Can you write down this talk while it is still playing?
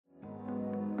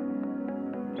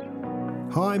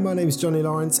Hi, my name is Johnny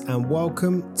Lawrence and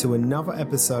welcome to another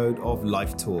episode of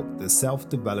Life Talk, the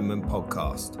self-development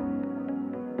podcast.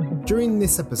 During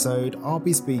this episode, I'll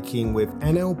be speaking with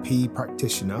NLP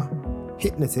practitioner,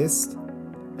 hypnotist,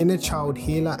 inner child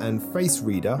healer and face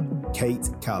reader, Kate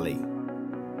Cowley.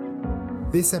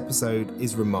 This episode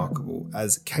is remarkable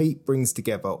as Kate brings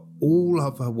together all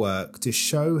of her work to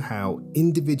show how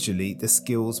individually the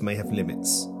skills may have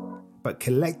limits, but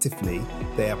collectively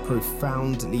they are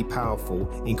profoundly powerful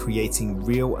in creating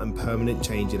real and permanent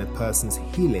change in a person's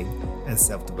healing and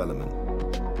self-development.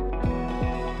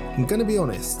 I'm going to be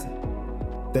honest,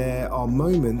 there are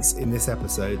moments in this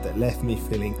episode that left me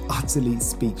feeling utterly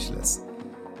speechless,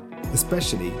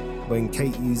 especially when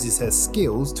Kate uses her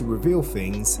skills to reveal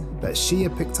things that she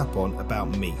had picked up on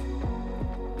about me.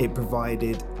 It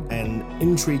provided an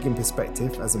intriguing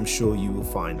perspective, as I'm sure you will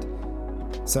find.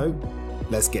 So,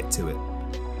 let's get to it.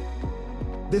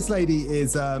 This lady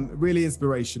is really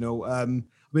inspirational. I've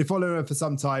been following her for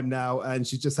some time now, and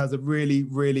she just has a really,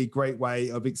 really great way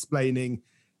of explaining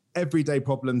everyday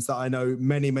problems that I know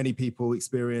many, many people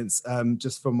experience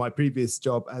just from my previous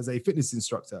job as a fitness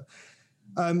instructor.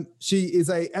 She is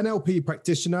a NLP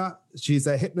practitioner. She's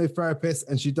a hypnotherapist,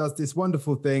 and she does this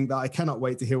wonderful thing that I cannot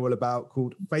wait to hear all about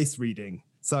called face reading.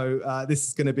 So this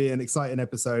is going to be an exciting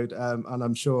episode, and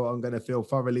I'm sure I'm going to feel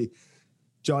thoroughly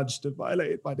judged and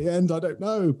violated by the end. I don't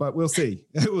know, but we'll see.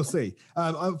 We'll see.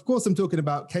 Of course, I'm talking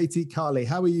about Katie Cowley.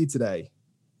 How are you today?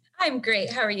 I'm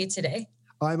great. How are you today?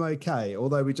 I'm okay.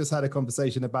 Although we just had a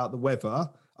conversation about the weather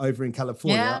over in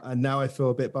California, and now I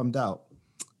feel a bit bummed out.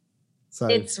 So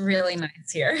it's really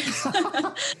nice here.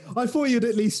 I thought you'd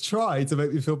at least try to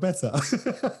make me feel better.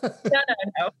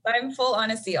 No. I'm full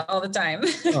honesty all the time.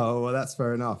 Oh, well, that's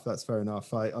fair enough. That's fair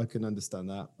enough. I can understand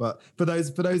that. But for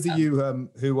those of you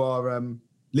who are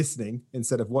listening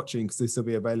instead of watching, because this will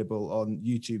be available on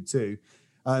YouTube too,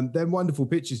 them wonderful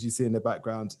pictures you see in the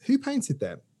background, who painted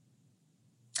them?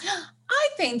 I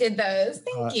painted those.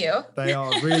 Thank you. They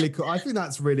are really cool. I think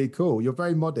that's really cool. You're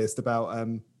very modest about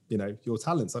your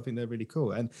talents. I think they're really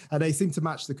cool. And they seem to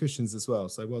match the cushions as well.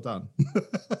 So well done.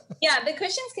 Yeah, the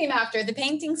cushions came after. The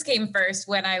paintings came first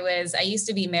when I used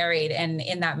to be married. And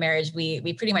in that marriage, we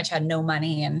pretty much had no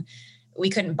money and we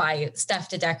couldn't buy stuff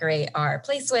to decorate our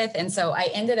place with. And so I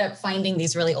ended up finding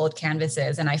these really old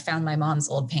canvases, and I found my mom's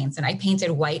old paints and I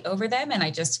painted white over them. And I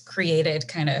just created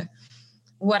kind of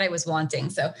what I was wanting.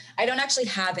 So I don't actually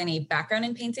have any background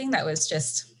in painting. That was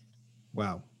just.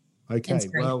 Wow. Okay.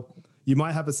 Well, you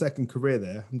might have a second career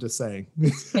there. I'm just saying.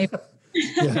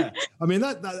 Yeah. I mean,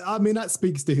 that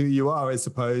speaks to who you are, I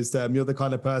suppose. You're the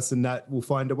kind of person that will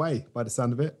find a way by the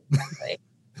sound of it.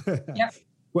 Yeah.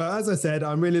 Well, as I said,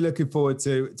 I'm really looking forward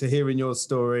to hearing your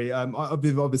story. I've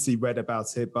obviously read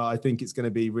about it, but I think it's going to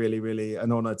be really, really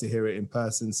an honor to hear it in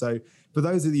person. So for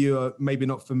those of you who are maybe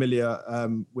not familiar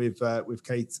with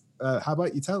Kate, how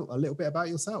about you tell a little bit about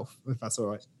yourself, if that's all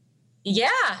right? Yeah,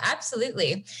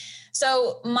 absolutely.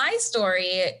 So my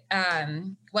story,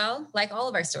 like all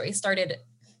of our stories, started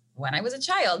when I was a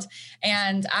child,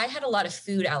 and I had a lot of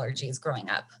food allergies growing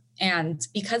up. And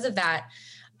because of that,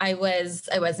 I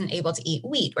wasn't able to eat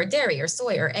wheat or dairy or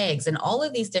soy or eggs and all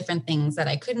of these different things that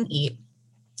I couldn't eat.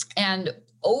 And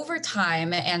over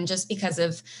time, and just because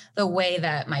of the way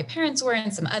that my parents were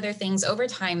and some other things, over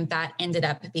time, that ended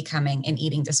up becoming an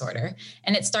eating disorder.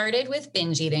 And it started with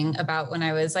binge eating about when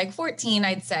I was like 14,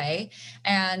 I'd say.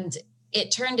 And it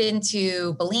turned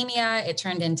into bulimia. It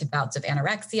turned into bouts of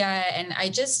anorexia. And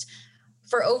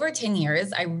for over 10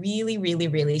 years, I really, really,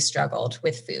 really struggled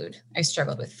with food. I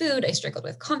struggled with food. I struggled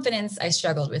with confidence. I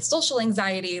struggled with social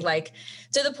anxiety, like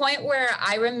to the point where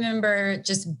I remember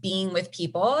just being with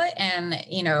people and,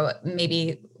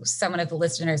 maybe someone of the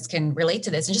listeners can relate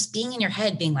to this, and just being in your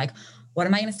head being like, what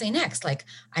am I going to say next? Like,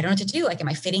 I don't know what to do. Like, am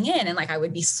I fitting in? And like, I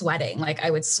would be sweating. Like I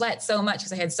would sweat so much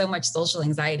because I had so much social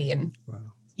anxiety and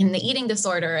in the eating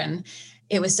disorder. And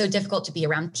it was so difficult to be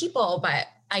around people, but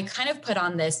I kind of put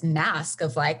on this mask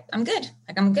of like, I'm good.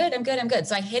 Like, I'm good.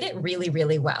 So I hid it really,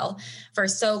 really well for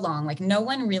so long. Like no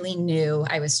one really knew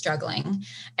I was struggling.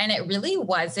 And it really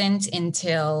wasn't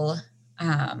until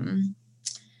I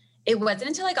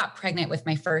got pregnant with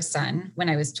my first son when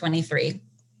I was 23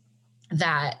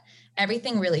 that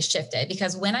everything really shifted.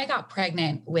 Because when I got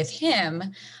pregnant with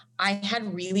him, I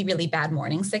had really, really bad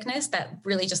morning sickness that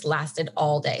really just lasted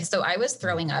all day. So I was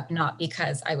throwing up, not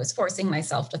because I was forcing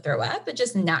myself to throw up, but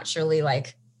just naturally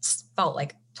felt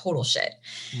like total shit.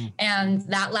 And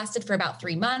that lasted for about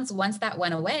 3 months. Once that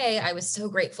went away, I was so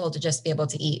grateful to just be able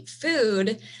to eat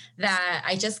food that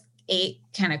ate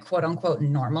kind of quote unquote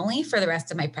normally for the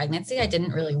rest of my pregnancy. I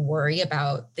didn't really worry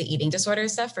about the eating disorder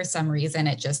stuff. For some reason,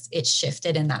 it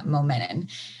shifted in that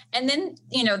moment. And then,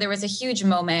 there was a huge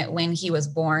moment when he was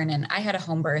born, and I had a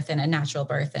home birth and a natural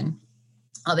birth and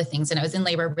all the things. And I was in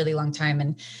labor a really long time.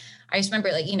 And I just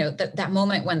remember that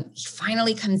moment when he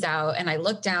finally comes out and I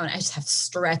look down, I just have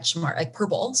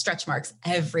purple stretch marks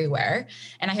everywhere.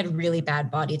 And I had really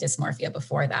bad body dysmorphia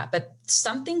before that, but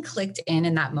something clicked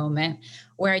in that moment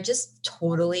where I just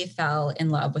totally fell in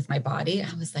love with my body.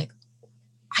 I was like,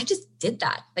 I just did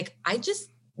that. Like, I just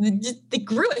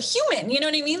grew a human, you know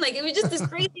what I mean? Like, it was just this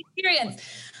crazy experience.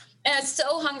 And I was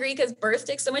so hungry because birth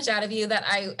takes so much out of you that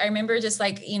I remember just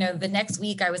the next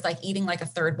week I was eating a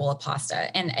third bowl of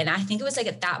pasta. And I think it was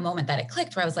at that moment that it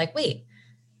clicked where I was like, wait,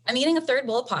 I'm eating a third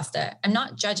bowl of pasta. I'm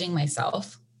not judging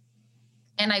myself.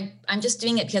 And I'm just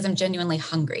doing it because I'm genuinely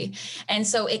hungry. And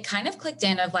so it kind of clicked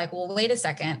in of well, wait a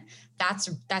second. That's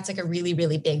a really,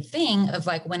 really big thing of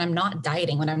when I'm not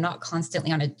dieting, when I'm not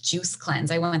constantly on a juice cleanse.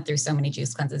 I went through so many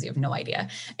juice cleanses, you have no idea.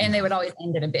 And they would always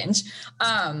end in a binge.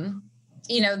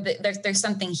 There's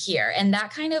something here. And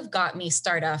that kind of got me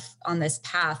start off on this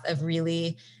path of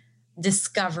really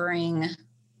discovering,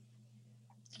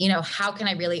 how can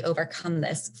I really overcome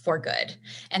this for good?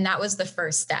 And that was the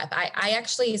first step. I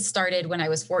actually started when I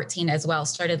was 14 as well,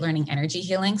 started learning energy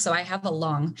healing. So I have a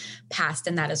long past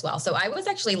in that as well. So I was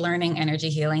actually learning energy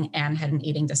healing and had an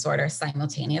eating disorder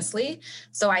simultaneously.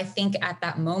 So I think at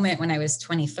that moment when I was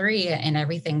 23 and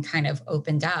everything kind of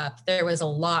opened up, there was a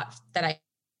lot that I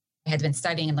had been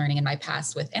studying and learning in my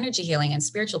past with energy healing and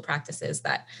spiritual practices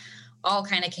that all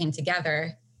kind of came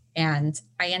together. And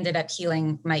I ended up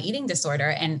healing my eating disorder.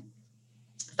 And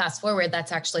fast forward,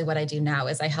 that's actually what I do now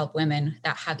is I help women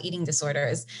that have eating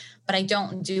disorders, but I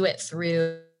don't do it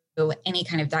through any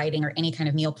kind of dieting or any kind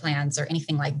of meal plans or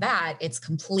anything like that. It's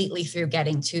completely through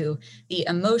getting to the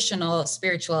emotional,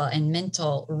 spiritual, and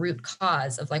mental root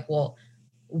cause of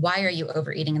why are you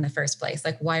overeating in the first place?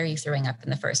 Why are you throwing up in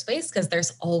the first place? Because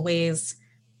there's always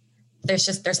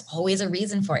a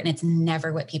reason for it. And it's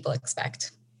never what people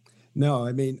expect. No,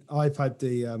 I mean, I've had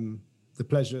the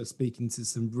pleasure of speaking to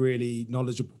some really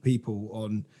knowledgeable people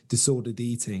on disordered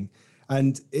eating.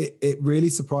 And it really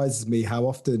surprises me how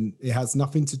often it has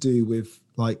nothing to do with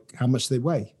how much they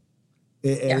weigh.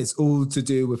 It's all to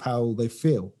do with how they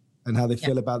feel and how they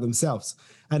feel about themselves.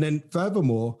 And then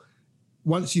furthermore,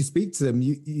 once you speak to them,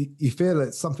 you feel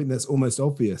it's something that's almost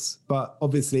obvious, but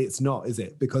obviously it's not, is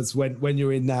it? Because when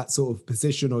you're in that sort of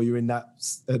position or you're in that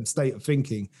state of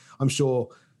thinking, I'm sure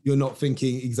you're not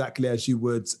thinking exactly as you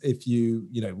would if you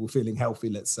were feeling healthy,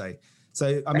 let's say.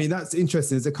 So, I mean, that's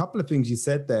interesting. There's a couple of things you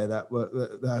said there that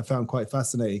I found quite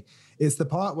fascinating. It's the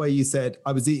part where you said,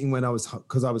 I was eating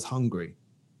because I was hungry.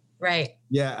 Right.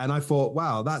 Yeah. And I thought,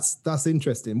 wow, that's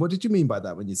interesting. What did you mean by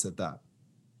that when you said that?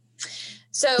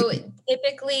 So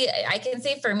typically, I can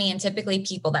say for me and typically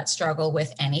people that struggle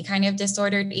with any kind of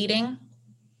disordered eating,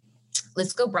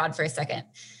 let's go broad for a second.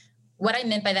 What I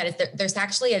meant by that is there's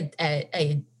actually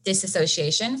a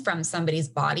disassociation from somebody's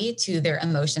body to their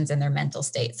emotions and their mental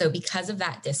state. So because of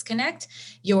that disconnect,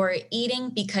 you're eating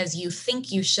because you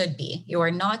think you should be.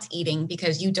 You're not eating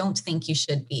because you don't think you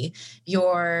should be.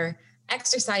 You're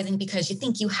exercising because you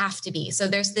think you have to be. So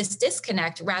there's this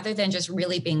disconnect rather than just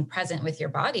really being present with your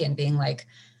body and being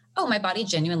oh, my body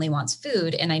genuinely wants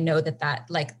food. And I know that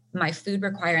my food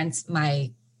requirements,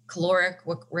 my caloric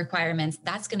requirements,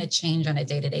 that's going to change on a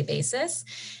day-to-day basis.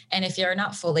 And if you're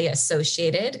not fully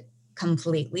associated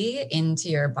completely into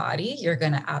your body, you're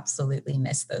going to absolutely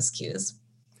miss those cues.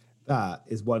 That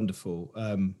is wonderful.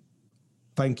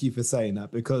 Thank you for saying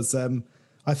that, because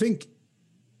I think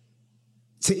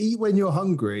to eat when you're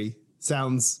hungry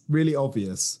sounds really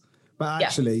obvious, but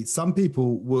actually some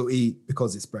people will eat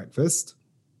because it's breakfast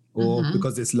or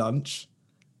because it's lunch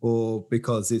or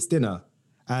because it's dinner.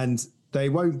 And they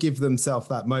won't give themselves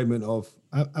that moment of,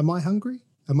 am I hungry?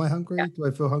 Am I hungry? Yeah. Do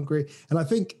I feel hungry? And I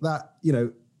think that,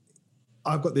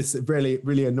 I've got this really,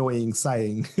 really annoying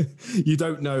saying, you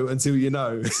don't know until you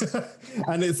know.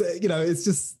 And it's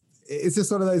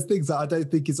just one of those things that I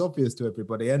don't think is obvious to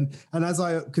everybody. And as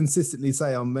I consistently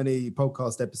say on many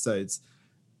podcast episodes,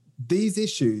 these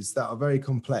issues that are very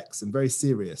complex and very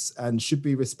serious and should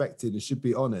be respected and should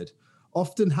be honored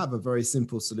often have a very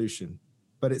simple solution.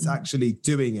 But it's actually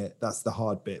doing it that's the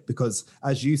hard bit, because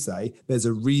as you say, there's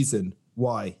a reason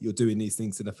why you're doing these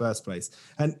things in the first place.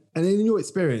 And in your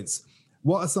experience,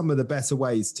 what are some of the better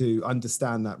ways to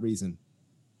understand that reason?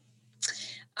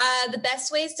 The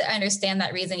best ways to understand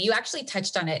that reason, you actually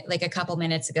touched on it a couple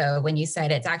minutes ago when you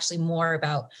said it's actually more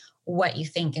about what you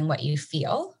think and what you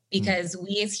feel because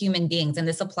we as human beings, and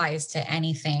this applies to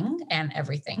anything and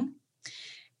everything,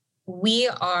 we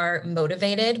are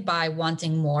motivated by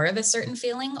wanting more of a certain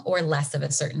feeling or less of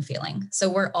a certain feeling. So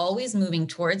we're always moving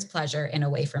towards pleasure and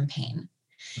away from pain.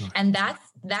 Okay. And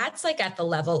that's like at the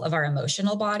level of our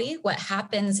emotional body. What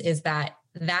happens is that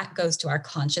goes to our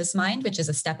conscious mind, which is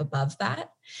a step above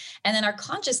that. And then our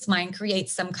conscious mind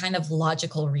creates some kind of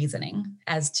logical reasoning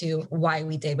as to why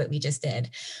we did what we just did.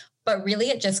 But really,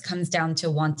 it just comes down to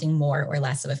wanting more or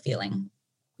less of a feeling.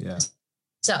 Yeah.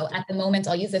 So at the moment,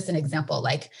 I'll use this as an example.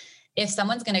 Like if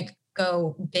someone's going to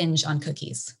go binge on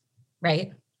cookies,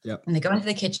 right? Yep. And they go into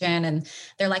the kitchen and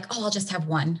they're like, oh, I'll just have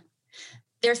one.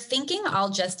 They're thinking I'll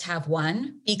just have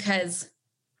one because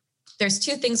there's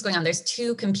two things going on. There's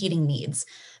two competing needs.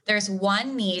 There's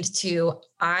one need to,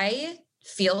 I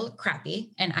feel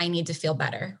crappy and I need to feel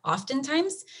better.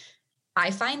 Oftentimes, I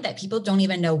find that people don't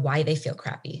even know why they feel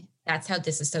crappy. That's how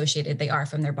disassociated they are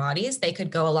from their bodies. They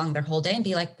could go along their whole day and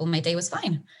be like, well, my day was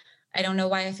fine. I don't know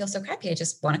why I feel so crappy. I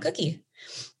just want a cookie.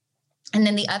 And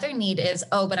then the other need is,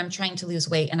 oh, but I'm trying to lose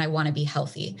weight and I want to be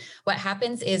healthy. What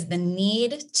happens is the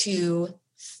need to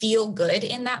feel good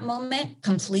in that moment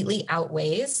completely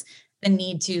outweighs the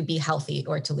need to be healthy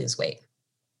or to lose weight.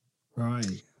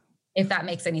 Right. If that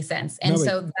makes any sense. And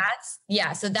so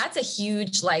that's a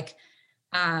huge, like,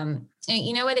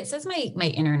 you know what? It says my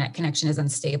internet connection is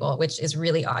unstable, which is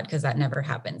really odd because that never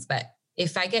happens. But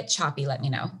if I get choppy, let me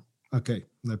know. Okay.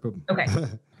 No problem. Okay.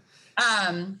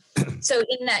 So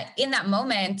in that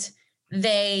moment,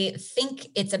 they think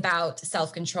it's about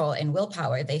self-control and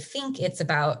willpower. They think it's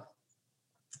about,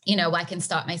 I can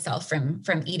stop myself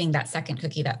from eating that second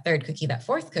cookie, that third cookie, that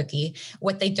fourth cookie.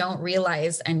 What they don't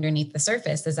realize underneath the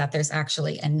surface is that there's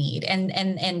actually a need.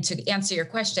 And to answer your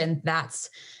question, that's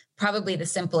probably the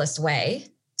simplest way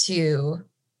to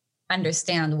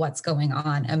understand what's going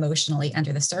on emotionally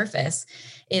under the surface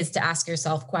is to ask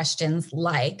yourself questions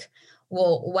like,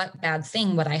 well, what bad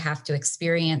thing would I have to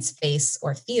experience, face,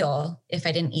 or feel if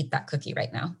I didn't eat that cookie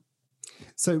right now?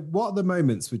 So what are the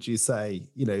moments would you say,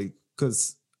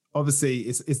 because obviously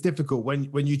it's difficult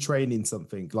when you train in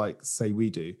something like, say, we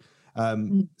do,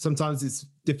 sometimes it's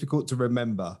difficult to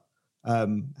remember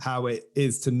how it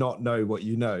is to not know what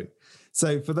you know.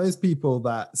 So for those people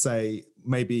that say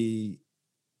maybe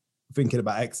thinking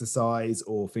about exercise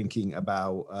or thinking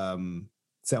about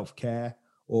self-care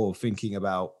or thinking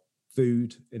about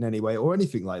food in any way or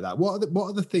anything like that, what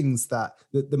are the things that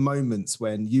the moments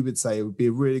when you would say it would be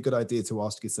a really good idea to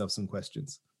ask yourself some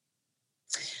questions?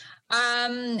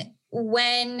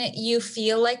 When you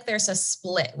feel like there's a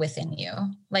split within you,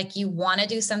 like you want to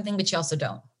do something, but you also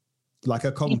don't. Like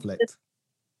a conflict.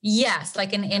 Yes.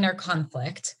 Like an inner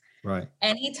conflict. Right.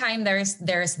 Anytime there's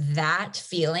that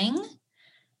feeling,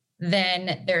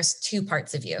 then there's two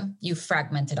parts of you. You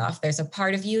fragment it off. There's a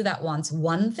part of you that wants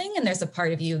one thing and there's a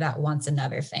part of you that wants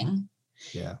another thing.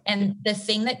 Yeah. And the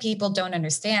thing that people don't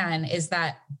understand is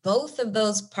that both of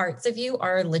those parts of you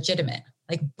are legitimate.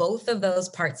 Like both of those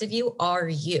parts of you are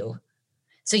you.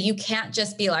 So you can't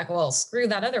just be like, well, screw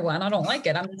that other one. I don't like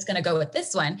it. I'm just going to go with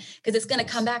this one because it's going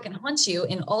to come back and haunt you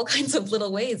in all kinds of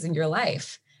little ways in your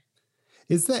life.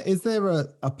 Is there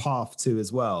a path to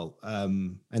as well?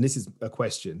 And this is a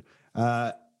question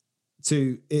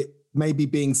to it maybe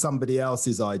being somebody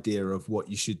else's idea of what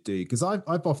you should do. Because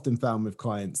I've often found with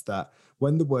clients that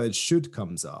when the word should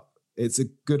comes up, it's a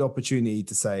good opportunity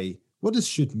to say, what does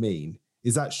should mean?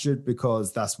 Is that should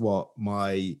because that's what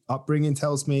my upbringing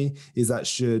tells me? Is that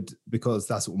should because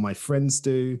that's what my friends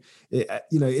do?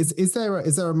 Is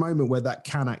there a moment where that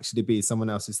can actually be someone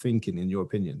else's thinking, in your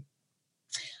opinion?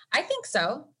 I think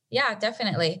so. Yeah,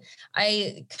 definitely.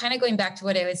 I kind of going back to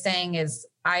what I was saying is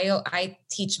I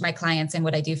teach my clients, and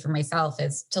what I do for myself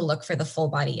is to look for the full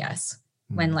body yes.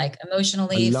 When like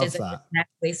emotionally, physically,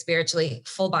 mentally, spiritually,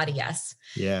 full body yes.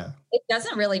 Yeah. It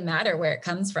doesn't really matter where it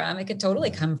comes from. It could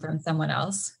totally come from someone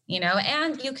else,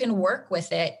 and you can work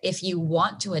with it if you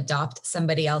want to adopt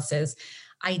somebody else's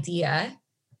idea.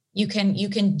 You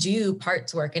can do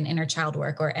parts work and inner child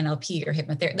work or NLP or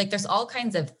hypnotherapy. Like there's all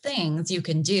kinds of things you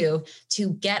can do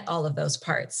to get all of those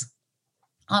parts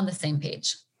on the same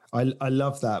page. I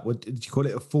love that. What did you call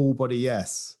it? A full body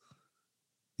yes.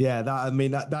 Yeah,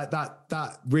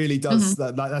 that really does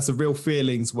that's a real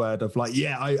feelings word of like,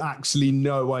 yeah, I actually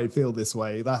know I feel this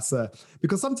way. That's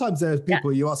because sometimes there's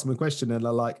people you ask them a question and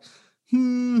they're like,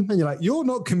 and you're like, you're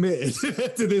not committed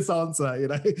to this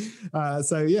answer,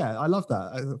 So yeah, I love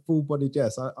that. Full body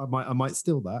yes. I might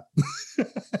steal that.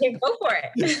 Yeah, go for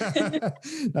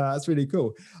it. That's really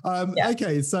cool.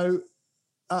 Okay, so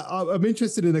I'm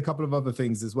interested in a couple of other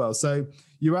things as well. So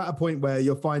you're at a point where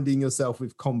you're finding yourself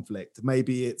with conflict.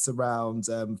 Maybe it's around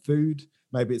food,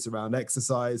 maybe it's around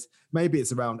exercise, maybe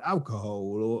it's around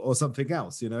alcohol or something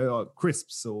else, or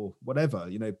crisps or whatever,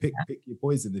 pick your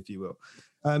poison, if you will.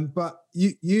 But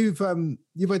you've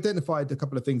identified a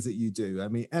couple of things that you do. I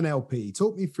mean, NLP,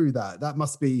 talk me through that. That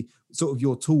must be sort of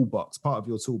your toolbox, part of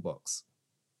your toolbox.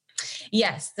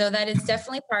 Yes, so that is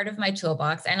definitely part of my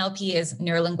toolbox. NLP is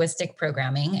neurolinguistic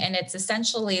programming, and it's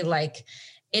essentially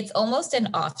it's almost an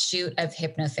offshoot of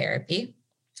hypnotherapy.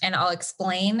 And I'll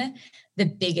explain the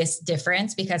biggest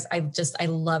difference because I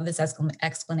love this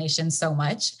explanation so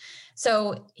much.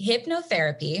 So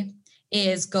hypnotherapy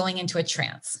is going into a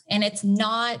trance, and it's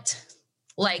not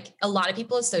like a lot of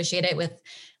people associate it with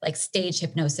like stage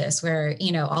hypnosis where,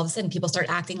 all of a sudden people start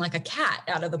acting like a cat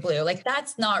out of the blue. Like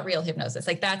that's not real hypnosis.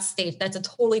 Like that's a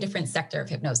totally different sector of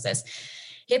hypnosis.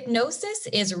 Hypnosis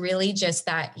is really just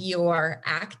that you're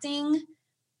acting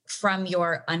from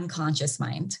your unconscious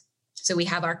mind. So we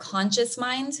have our conscious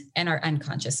mind and our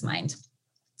unconscious mind.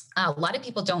 A lot of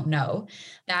people don't know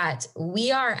that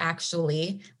we are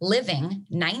actually living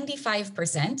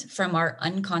 95% from our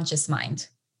unconscious mind.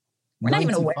 We're 95.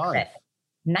 Not even aware of it.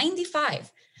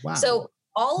 95. Wow. So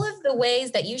all of the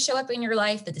ways that you show up in your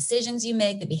life, the decisions you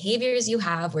make, the behaviors you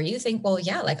have, where you think, well,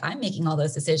 yeah, like I'm making all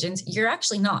those decisions, you're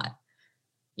actually not.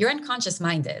 Your unconscious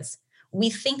mind is.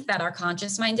 We think that our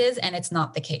conscious mind is, and it's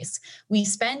not the case. We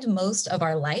spend most of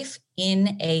our life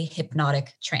in a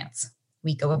hypnotic trance.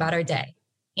 We go about our day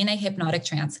in a hypnotic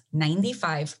trance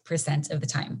 95% of the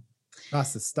time.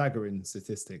 That's a staggering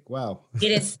statistic. Wow.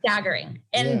 It is staggering.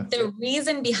 And the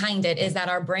reason behind it is that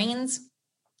our brains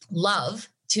love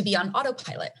to be on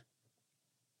autopilot.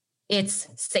 It's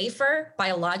safer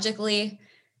biologically.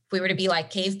 If we were to be like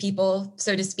cave people,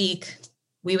 so to speak,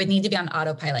 we would need to be on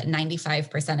autopilot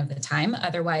 95% of the time.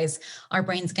 Otherwise, our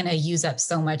brain's going to use up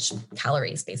so much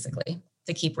calories basically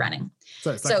to keep running.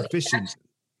 So it's like efficient.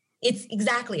 It's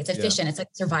efficient. It's a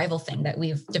survival thing that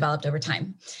we've developed over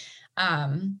time.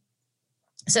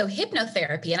 So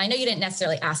hypnotherapy, and I know you didn't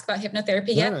necessarily ask about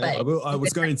hypnotherapy yet, but I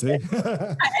was going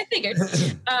to. I figured.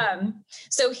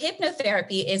 So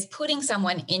hypnotherapy is putting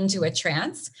someone into a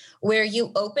trance where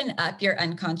you open up your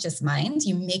unconscious mind,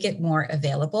 you make it more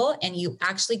available, and you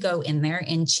actually go in there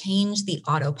and change the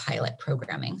autopilot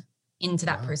programming into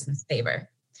that person's favor.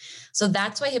 So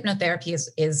that's why hypnotherapy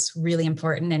is really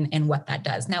important and what that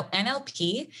does. Now,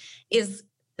 NLP is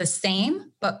the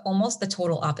same, but almost the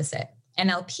total opposite.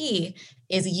 NLP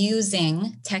is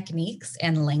using techniques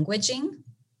and languaging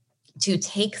to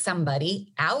take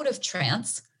somebody out of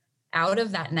trance, out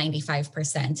of that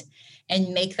 95%,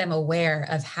 and make them aware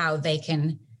of how they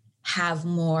can have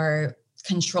more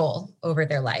control over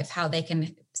their life, how they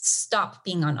can stop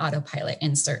being on autopilot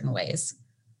in certain ways.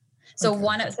 So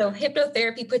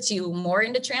hypnotherapy puts you more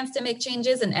into trance to make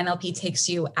changes, and NLP takes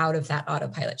you out of that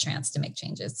autopilot trance to make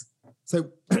changes. So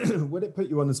would it put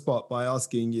you on the spot by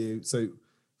asking you, so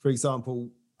for example,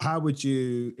 how would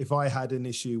you, if I had an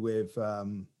issue with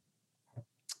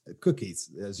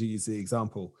cookies, as you use the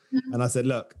example, and I said,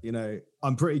 look,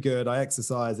 I'm pretty good, I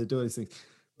exercise, I do all these things,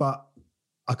 but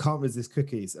I can't resist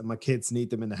cookies and my kids need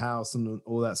them in the house and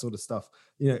all that sort of stuff.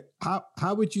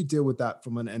 How would you deal with that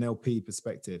from an NLP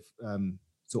perspective?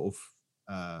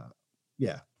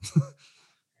 Yeah.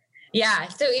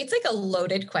 So it's like a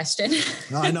loaded question.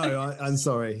 I know. I'm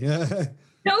sorry.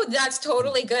 No, that's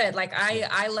totally good. Like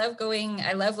I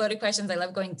love loaded questions. I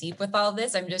love going deep with all of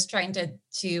this. I'm just trying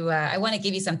to I want to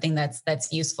give you something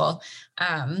that's useful.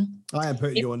 I am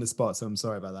putting you on the spot, so I'm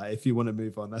sorry about that. If you want to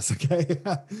move on, that's okay.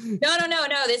 No.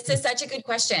 This is such a good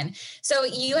question. So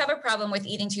you have a problem with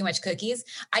eating too much cookies.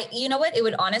 You know what? It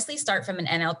would honestly start from an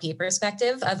NLP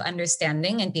perspective of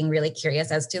understanding and being really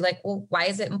curious as to why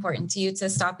is it important to you to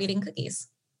stop eating cookies?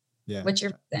 Yeah. What's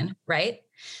your reason, right?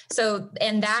 So,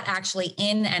 and that actually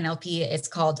in NLP, it's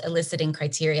called eliciting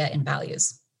criteria and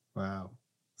values. Wow.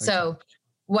 Okay. So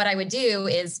what I would do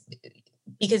is,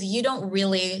 because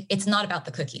it's not about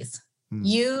the cookies.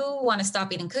 You want to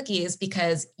stop eating cookies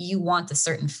because you want a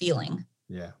certain feeling.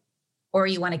 Yeah. Or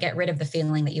you want to get rid of the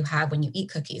feeling that you have when you eat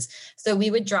cookies. So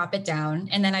we would drop it down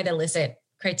and then I'd elicit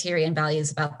criteria and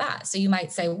values about that. So you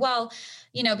might say, well,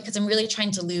 because I'm really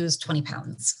trying to lose 20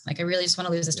 pounds. Like I really just want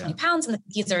to lose this 20 pounds and the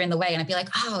cookies are in the way. And I'd be like,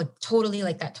 oh, totally.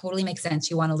 Like that totally makes sense.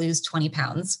 You want to lose 20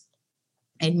 pounds.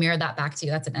 I'd mirror that back to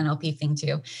you. That's an NLP thing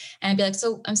too. And I'd be like,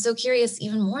 so I'm so curious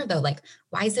even more though,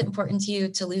 why is it important to you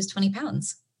to lose 20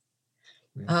 pounds?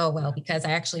 Yeah. Oh, well, because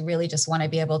I actually really just want to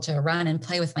be able to run and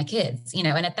play with my kids, and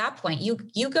at that point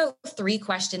you go 3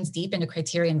 questions deep into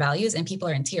criteria and values and people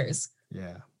are in tears.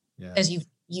 Yeah. Because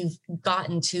you've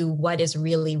gotten to what is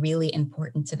really, really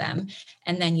important to them.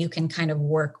 And then you can kind of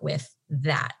work with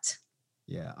that.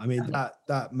 Yeah, I mean,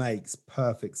 that makes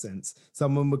perfect sense.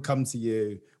 Someone would come to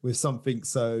you with something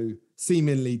so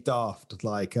seemingly daft,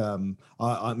 like I'm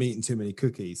eating too many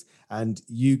cookies, and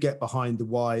you get behind the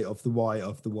why of the why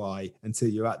of the why until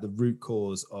you're at the root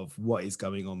cause of what is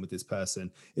going on with this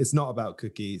person. It's not about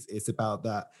cookies. It's about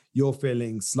that you're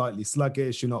feeling slightly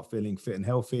sluggish, you're not feeling fit and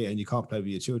healthy, and you can't play with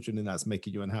your children, and that's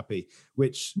making you unhappy,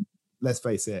 which, let's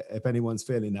face it, if anyone's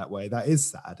feeling that way, that is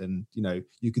sad. And, you know,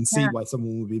 you can see why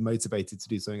someone would be motivated to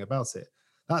do something about it.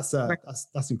 That's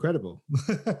incredible.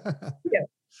 Yeah.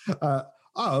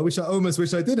 I almost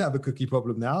wish I did have a cookie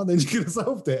problem now, then you could have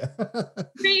solved it.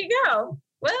 There you go.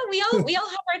 Well, we all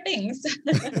have our things.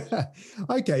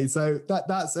 Okay. So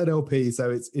that's NLP.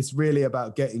 So it's really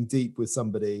about getting deep with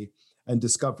somebody and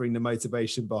discovering the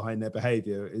motivation behind their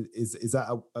behavior. Is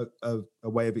that a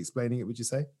way of explaining it, would you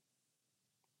say?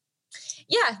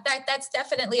 Yeah, that's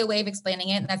definitely a way of explaining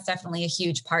it. And that's definitely a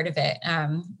huge part of it.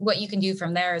 What you can do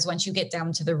from there is once you get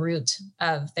down to the root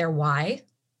of their why,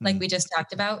 like we just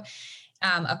talked about,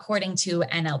 according to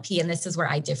NLP, and this is where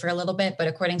I differ a little bit, but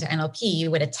according to NLP,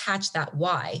 you would attach that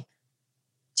why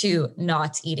to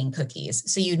not eating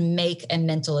cookies. So you'd make a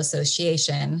mental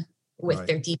association with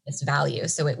their deepest value.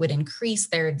 So it would increase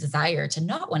their desire to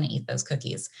not want to eat those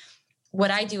cookies.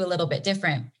 What I do a little bit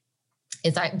different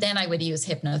is I would use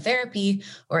hypnotherapy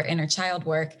or inner child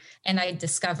work. And I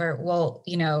discover, well,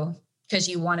 you know, because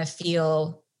you want to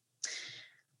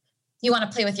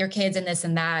play with your kids and this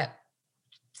and that.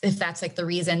 If that's like the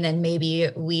reason, then maybe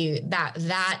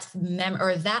that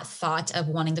thought of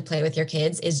wanting to play with your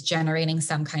kids is generating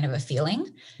some kind of a feeling.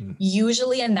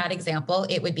 Usually in that example,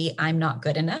 it would be, I'm not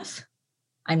good enough.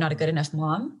 I'm not a good enough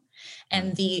mom.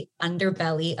 And the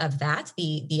underbelly of that,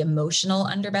 the emotional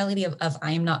underbelly of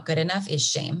I am not good enough is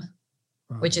shame,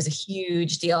 which is a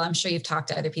huge deal. I'm sure you've talked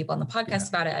to other people on the podcast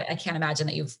about it. I can't imagine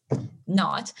that you've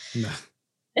not,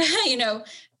 you know,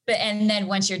 and then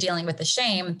once you're dealing with the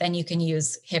shame, then you can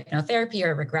use hypnotherapy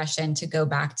or regression to go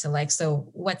back to like, so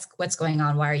what's going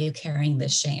on? Why are you carrying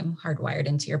this shame hardwired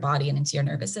into your body and into your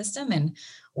nervous system? And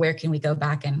where can we go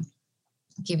back and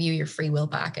give you your free will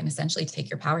back and essentially take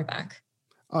your power back?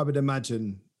 I would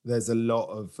imagine there's a lot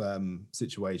of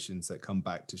situations that come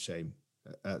back to shame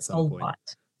at some point. Lot.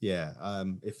 Yeah. I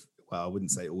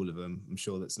wouldn't say all of them. I'm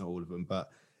sure that's not all of them, but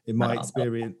in my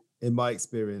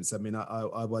experience, I mean,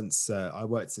 I once I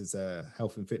worked as a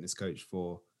health and fitness coach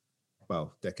for,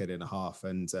 decade and a half.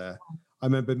 And I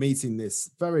remember meeting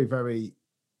this very, very,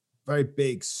 very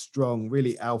big, strong,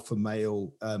 really alpha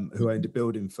male who owned a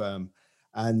building firm.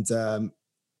 And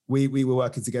we were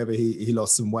working together. He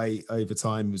lost some weight over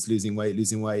time. He was losing weight.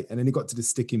 And then he got to the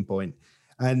sticking point.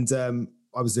 And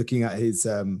I was looking at his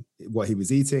what he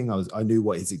was eating. I knew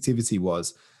what his activity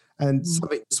was. And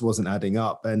something just wasn't adding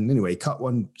up. And anyway, cut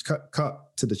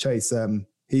to the chase.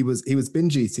 He was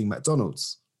binge eating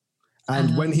McDonald's.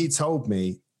 And when he told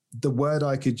me, the word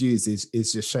I could use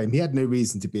is just shame. He had no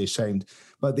reason to be ashamed,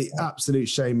 but the absolute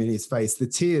shame in his face, the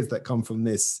tears that come from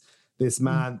this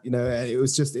man, you know, it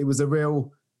was a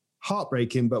real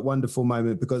heartbreaking but wonderful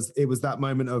moment, because it was that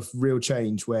moment of real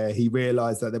change where he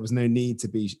realized that there was no need to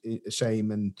be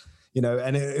ashamed. And you know,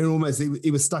 and it almost,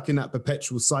 he was stuck in that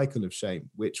perpetual cycle of shame,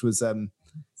 which was,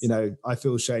 you know, I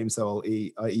feel shame, so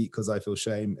I eat because I feel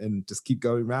shame, and just keep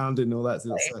going round and all that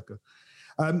sort of circle.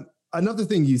 Another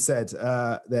thing you said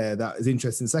there that is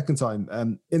interesting, second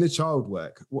time, inner child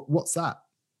work. What's that?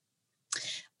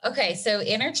 Okay, so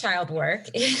inner child work.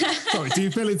 Sorry, do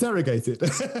you feel interrogated?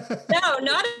 No,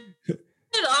 not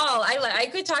at all. I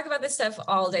could talk about this stuff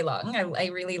all day long. I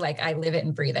really I live it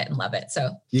and breathe it and love it.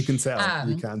 So you can tell.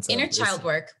 You can tell. Inner child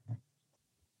work.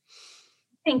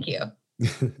 Thank you.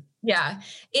 Yeah,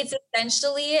 it's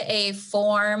essentially a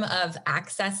form of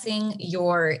accessing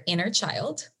your inner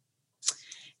child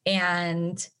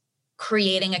and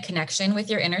creating a connection with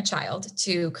your inner child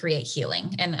to create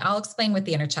healing. And I'll explain what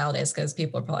the inner child is, because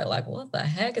people are probably like, what the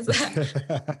heck is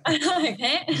that?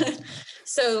 Okay.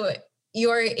 So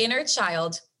your inner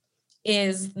child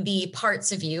is the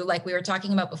parts of you, like we were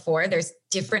talking about before. There's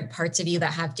different parts of you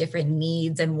that have different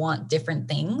needs and want different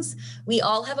things. We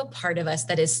all have a part of us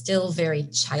that is still very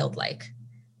childlike.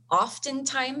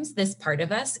 Oftentimes, this part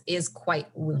of us is quite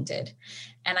wounded.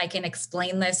 And I can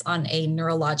explain this on a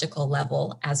neurological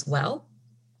level as well.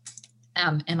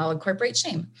 And I'll incorporate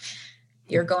shame.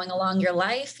 You're going along your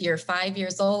life, you're 5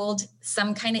 years old,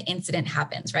 some kind of incident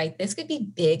happens, right? This could be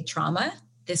big trauma.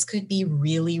 This could be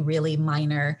really, really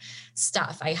minor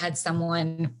stuff. I had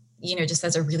someone just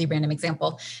as a really random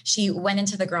example, she went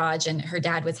into the garage and her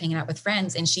dad was hanging out with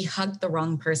friends and she hugged the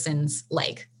wrong person's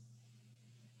leg,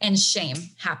 and shame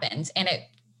happened and it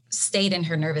stayed in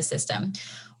her nervous system.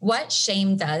 What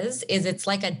shame does is it's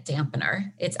like a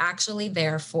dampener. It's actually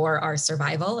there for our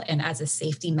survival and as a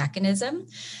safety mechanism,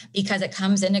 because it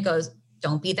comes in, it goes,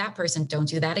 don't be that person. Don't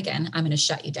do that again. I'm going to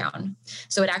shut you down.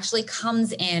 So it actually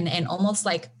comes in and almost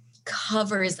like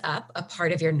covers up a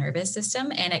part of your nervous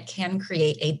system, and it can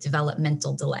create a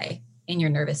developmental delay in your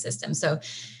nervous system. So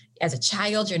as a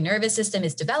child, your nervous system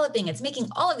is developing, it's making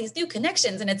all of these new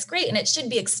connections, and it's great. And it should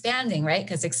be expanding, right?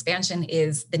 Because expansion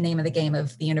is the name of the game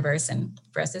of the universe and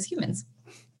for us as humans.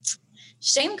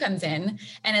 Shame comes in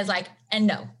and is like, and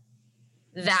no,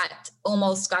 that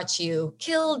almost got you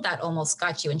killed. That almost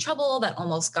got you in trouble. That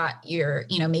almost got your,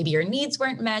 maybe your needs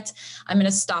weren't met. I'm going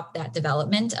to stop that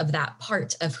development of that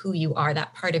part of who you are,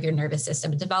 that part of your nervous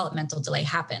system. A developmental delay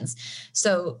happens.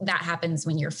 So that happens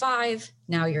when you're 5,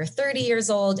 now you're 30 years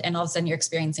old, and all of a sudden you're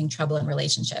experiencing trouble in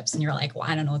relationships. And you're like, well,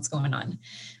 I don't know what's going on.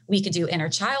 We could do inner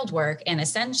child work and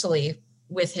essentially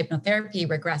with hypnotherapy,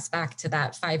 regress back to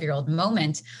that 5-year-old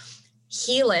moment,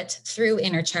 heal it through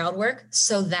inner child work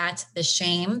so that the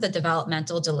shame, the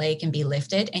developmental delay can be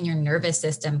lifted and your nervous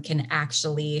system can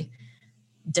actually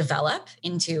develop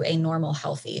into a normal,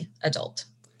 healthy adult.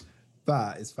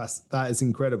 That is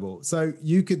incredible. So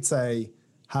you could say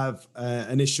have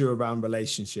an issue around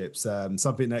relationships,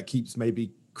 something that keeps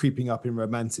maybe creeping up in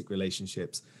romantic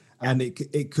relationships. Yeah. And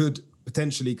it could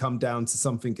potentially come down to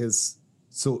something as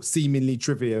sort of seemingly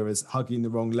trivial as hugging the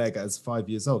wrong leg as 5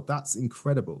 years old. That's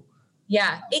incredible.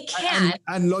 Yeah, it can.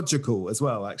 And logical as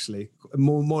well, actually.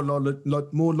 More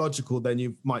logical than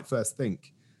you might first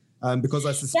think. Because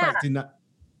I suspect in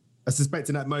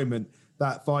that moment,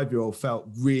 that 5-year-old felt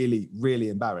really, really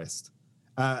embarrassed.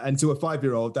 And to a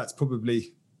 5-year-old, that's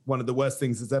probably one of the worst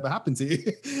things that's ever happened to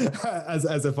you as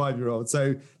a 5-year-old.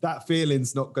 So that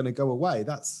feeling's not going to go away.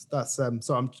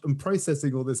 So I'm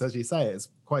processing all this as you say it. It's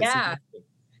quite significant.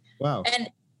 Wow. And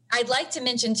I'd like to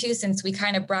mention too, since we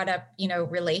kind of brought up,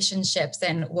 relationships,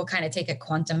 and we'll kind of take a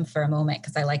quantum for a moment,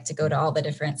 because I like to go to all the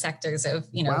different sectors of,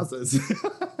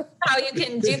 how you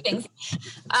can do things.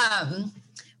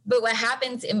 But what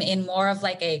happens in more of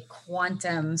like a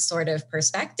quantum sort of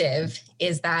perspective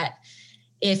is that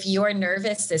if your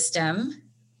nervous system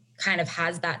kind of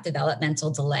has that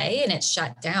developmental delay and it's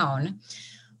shut down,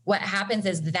 what happens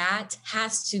is that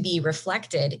has to be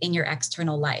reflected in your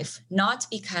external life, not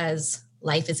because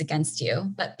life is against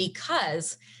you, but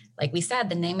because, like we said,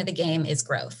 the name of the game is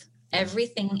growth.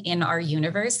 Everything in our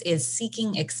universe is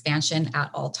seeking expansion at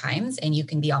all times, and you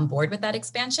can be on board with that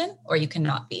expansion or you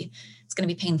cannot be. It's going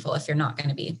to be painful if you're not going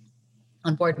to be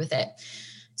on board with it.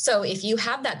 So if you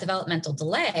have that developmental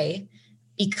delay,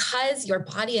 because your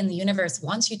body and the universe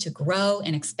wants you to grow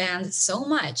and expand so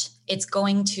much, it's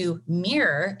going to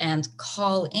mirror and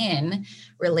call in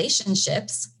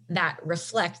relationships that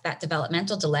reflect that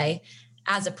developmental delay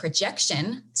as a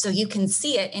projection, so you can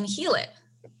see it and heal it.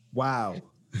 Wow.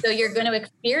 So you're going to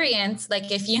experience, like,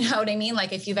 if you know what I mean,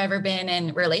 like if you've ever been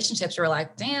in relationships where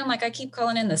like, damn, like I keep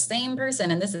calling in the same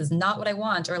person and this is not what I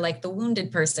want, or like the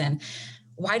wounded person.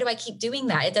 Why do I keep doing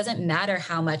that? It doesn't matter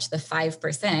how much the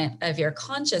 5% of your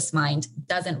conscious mind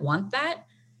doesn't want that.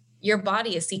 Your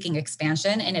body is seeking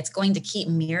expansion, and it's going to keep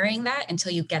mirroring that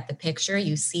until you get the picture,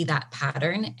 you see that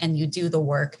pattern, and you do the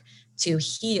work to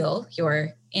heal your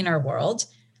inner world,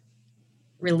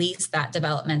 release that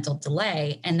developmental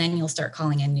delay, and then you'll start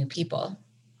calling in new people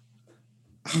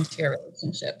into your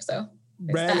relationship. So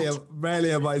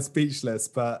rarely am I speechless,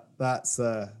 but that's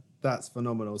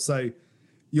phenomenal. So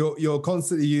you're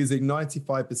constantly using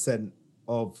 95%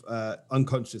 of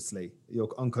unconsciously, your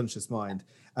unconscious mind,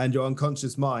 and your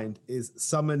unconscious mind is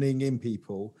summoning in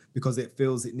people because it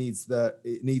feels it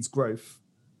needs growth.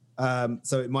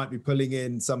 So it might be pulling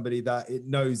in somebody that it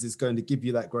knows is going to give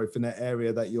you that growth in that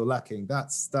area that you're lacking.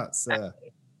 That's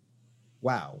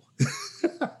wow.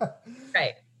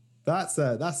 Right. That's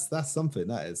something,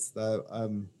 that is.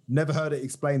 Never heard it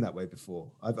explained that way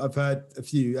before. I've heard a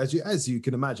few, as you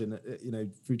can imagine,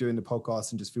 through doing the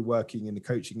podcast and just through working in the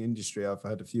coaching industry, I've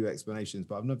heard a few explanations,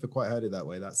 but I've never quite heard it that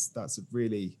way. That's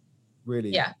really,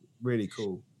 really, really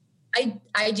cool.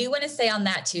 I do want to say on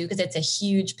that too, because it's a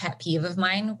huge pet peeve of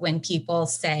mine when people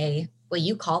say, well,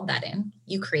 you called that in,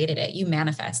 you created it, you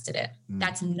manifested it.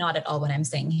 That's not at all what I'm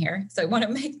saying here. So I want to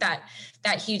make that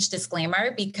huge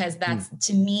disclaimer, because that's,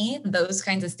 to me, those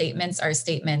kinds of statements are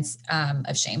statements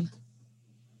of shame.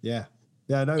 Yeah.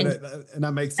 Yeah, no, and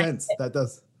that makes sense.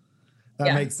 That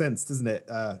makes sense, doesn't it?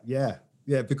 Yeah,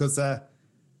 because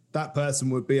that person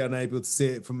would be unable to see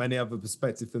it from any other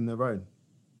perspective than their own.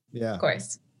 Yeah. Of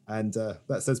course. And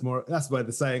that says more. That's why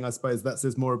the saying, I suppose, that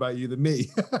says more about you than me.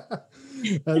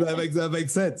 And that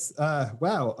makes sense.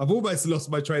 Wow, I've almost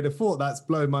lost my train of thought. That's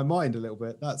blown my mind a little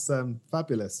bit. That's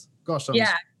fabulous. Gosh, I'm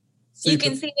Yeah. super... You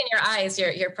can see in your eyes,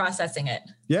 you're processing it.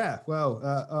 Yeah, well,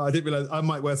 I didn't realize I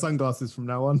might wear sunglasses from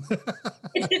now on.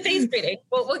 It's face reading.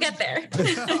 We'll get there.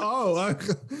 Oh,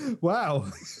 wow.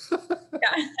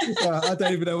 Yeah. I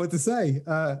don't even know what to say.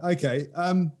 Okay,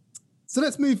 so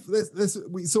let's move.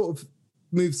 We sort of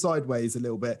move sideways a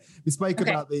little bit. We spoke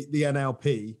about the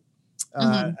NLP,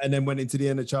 and then went into the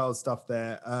inner child stuff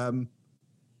there.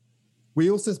 We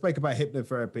also spoke about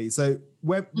hypnotherapy. So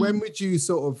when would you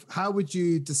how would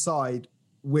you decide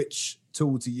which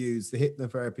tool to use, the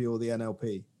hypnotherapy or the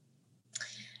NLP?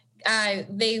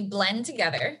 They blend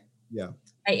together. Yeah.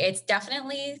 It's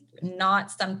definitely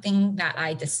not something that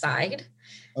I decide.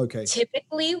 Okay.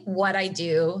 Typically what I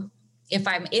do, if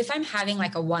I'm having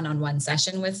like a one-on-one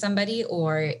session with somebody,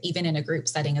 or even in a group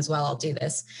setting as well, I'll do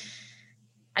this.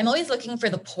 I'm always looking for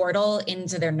the portal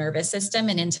into their nervous system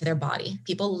and into their body.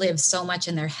 People live so much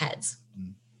in their heads.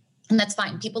 And that's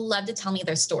fine. People love to tell me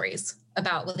their stories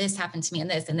about, well, this happened to me and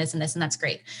this and this and this, and that's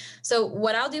great. So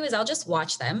what I'll do is I'll just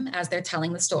watch them as they're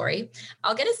telling the story.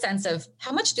 I'll get a sense of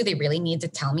how much do they really need to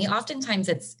tell me. Oftentimes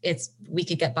it's we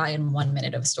could get by in 1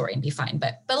 minute of a story and be fine.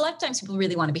 But a lot of times people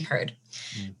really want to be heard.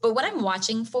 But what I'm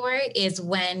watching for is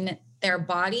when their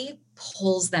body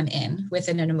pulls them in with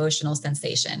an emotional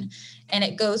sensation. And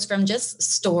it goes from just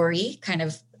story kind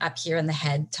of up here in the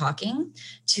head talking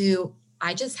to,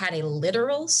 I just had a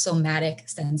literal somatic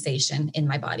sensation in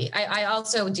my body. I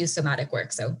also do somatic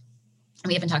work, so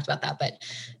we haven't talked about that, but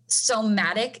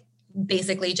somatic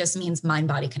basically just means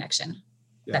mind-body connection.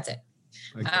 Yeah. That's it.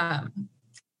 Okay.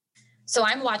 So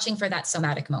I'm watching for that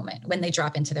somatic moment when they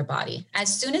drop into their body.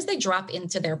 As soon as they drop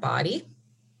into their body,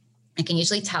 I can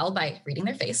usually tell by reading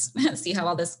their face, see how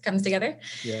all this comes together.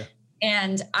 Yeah.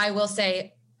 And I will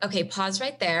say, okay, pause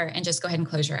right there and just go ahead and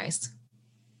close your eyes.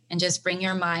 And just bring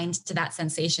your mind to that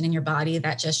sensation in your body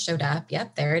that just showed up.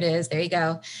 Yep, there it is. There you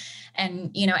go.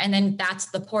 And, and then that's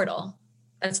the portal.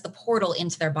 That's the portal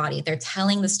into their body. They're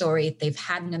telling the story. They've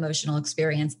had an emotional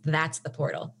experience. That's the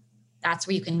portal. That's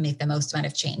where you can make the most amount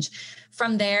of change.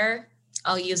 From there,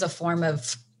 I'll use a form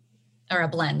of, or a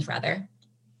blend rather.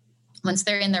 Once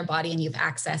they're in their body and you've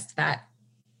accessed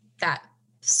that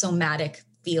somatic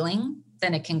feeling,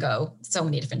 then it can go so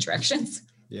many different directions.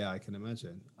 Yeah, I can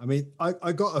imagine. I mean,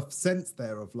 I got a sense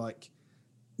there of like,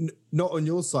 not on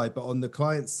your side, but on the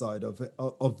client's side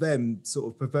of them sort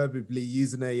of proverbially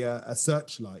using a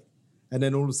searchlight. And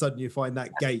then all of a sudden you find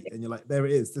that gate and you're like, there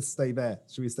it is, just stay there.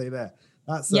 Should we stay there?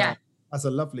 That's a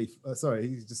lovely, sorry,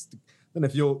 he's just, I don't know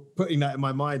if you're putting that in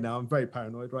my mind now. I'm very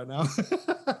paranoid right now.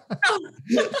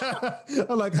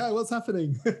 I'm like, hey, what's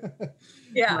happening?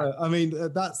 Yeah. I mean,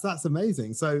 that's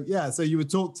amazing. So yeah, so you would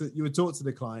talk to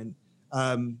the client,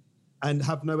 and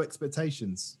have no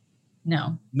expectations.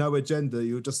 No agenda.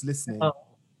 You're just listening. Oh,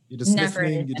 you're just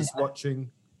listening. You're just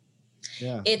watching.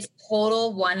 Yeah. It's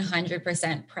total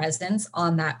 100% presence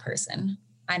on that person.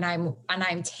 And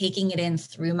I'm taking it in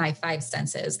through my 5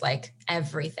 senses, like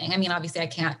everything. I mean, obviously I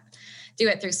can't do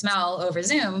it through smell over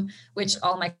Zoom, which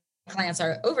all my clients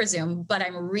are over Zoom, but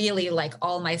I'm really like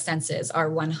all my senses are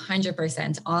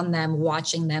 100% on them,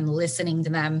 watching them, listening to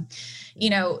them,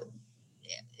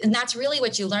 and that's really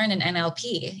what you learn in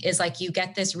NLP is like, you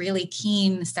get this really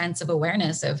keen sense of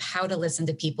awareness of how to listen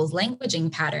to people's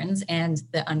languaging patterns and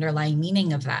the underlying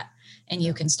meaning of that. And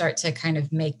you can start to kind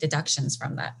of make deductions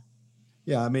from that.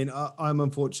 Yeah. I mean, I'm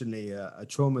unfortunately a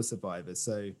trauma survivor.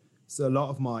 So a lot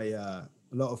of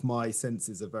my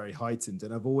senses are very heightened,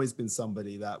 and I've always been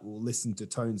somebody that will listen to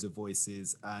tones of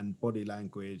voices and body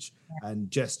language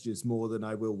and gestures more than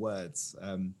I will words.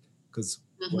 Because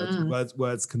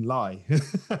words can lie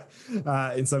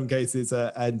in some cases,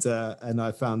 and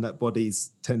I found that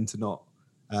bodies tend to not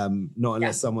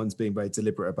unless someone's being very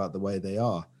deliberate about the way they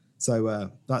are. So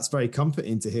that's very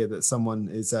comforting to hear that someone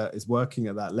is working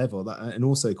at that level, and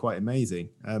also quite amazing.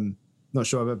 Not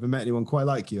sure I've ever met anyone quite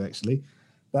like you, actually.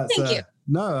 Thank you.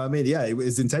 No, I mean, yeah, it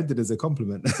was intended as a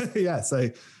compliment. Yeah, so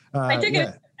I took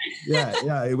it.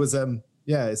 Yeah, it was.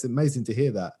 It's amazing to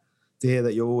hear that. To hear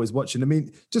that you're always watching. I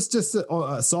mean, just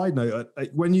a side note,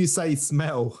 when you say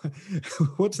smell,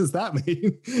 what does that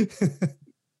mean?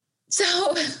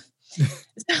 So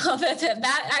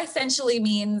that essentially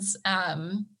means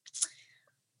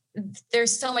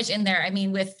there's so much in there. I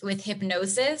mean, with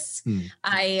hypnosis,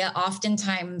 I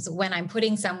oftentimes, when I'm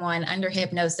putting someone under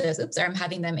hypnosis, I'm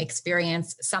having them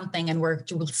experience something and we're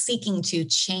seeking to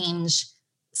change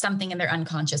something in their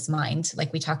unconscious mind,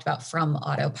 like we talked about from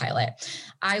autopilot.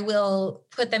 I will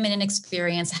put them in an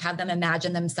experience, have them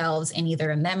imagine themselves in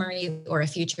either a memory or a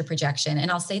future projection. And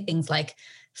I'll say things like,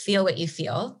 feel what you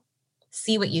feel,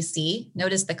 see what you see,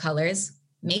 notice the colors,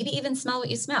 maybe even smell what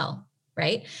you smell,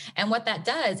 right? And what that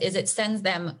does is it sends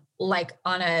them like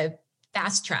on a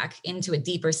fast track into a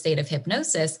deeper state of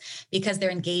hypnosis, because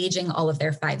they're engaging all of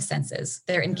their five senses.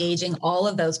 They're engaging all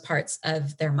of those parts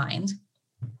of their mind.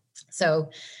 So,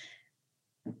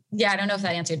 yeah, I don't know if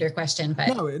that answered your question,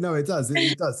 but no, it does.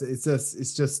 It does.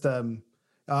 It's just.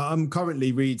 I'm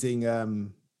currently reading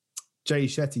Jay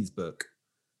Shetty's book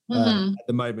at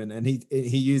the moment, and he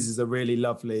uses a really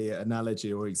lovely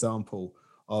analogy or example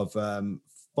of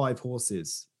 5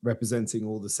 horses representing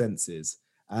all the senses,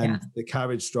 and the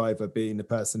carriage driver being the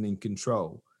person in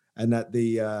control, and that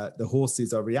the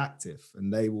horses are reactive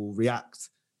and they will react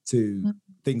to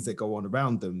things that go on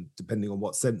around them, depending on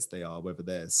what sense they are, whether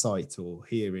they're sight or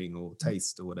hearing or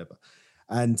taste or whatever.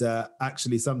 And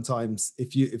actually, sometimes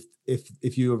if you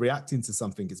are reacting to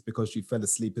something, it's because you fell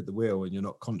asleep at the wheel and you're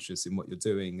not conscious in what you're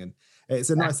doing. And it's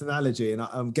a nice analogy, and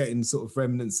I'm getting sort of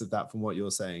remnants of that from what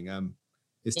you're saying.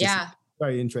 It's just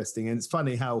very interesting, and it's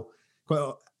funny how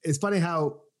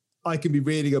I can be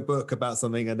reading a book about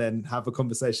something and then have a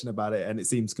conversation about it, and it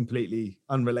seems completely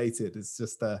unrelated. It's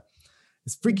just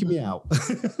it's freaking me out.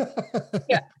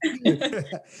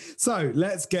 So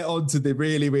let's get on to the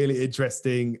really, really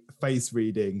interesting face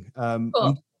reading.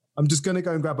 Cool. I'm just going to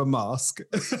go and grab a mask.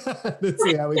 Let's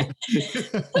see how we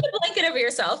put a blanket over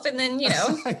yourself, and then, yeah,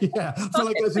 I feel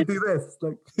like I should do this.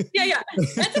 Yeah.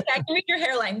 That's okay. I can read your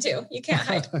hairline too. You can't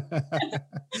hide.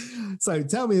 So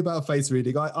tell me about face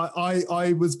reading.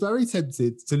 I was very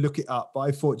tempted to look it up, but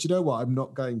I thought, you know what, I'm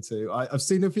not going to. I've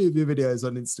seen a few of your videos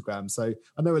on Instagram, so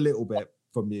I know a little bit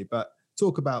from you, but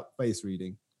talk about face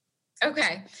reading.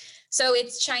 Okay. So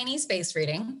it's Chinese face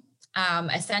reading.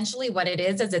 Essentially what it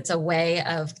is it's a way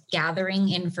of gathering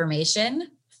information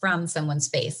from someone's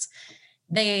face.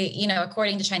 They,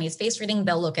 according to Chinese face reading,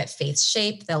 they'll look at face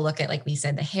shape. They'll look at, like we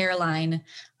said, the hairline.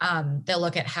 They'll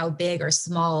look at how big or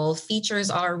small features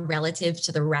are relative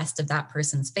to the rest of that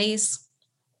person's face.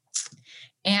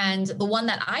 And the one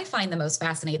that I find the most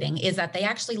fascinating is that they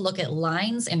actually look at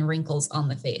lines and wrinkles on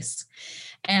the face.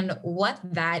 And what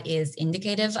that is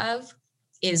indicative of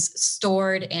is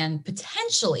stored and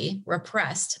potentially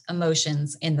repressed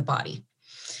emotions in the body.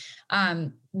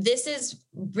 This is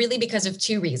really because of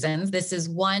 2 reasons. This is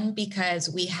one, because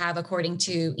we have, according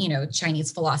to, Chinese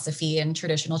philosophy and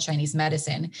traditional Chinese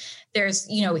medicine, there's,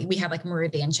 we have like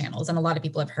meridian channels, and a lot of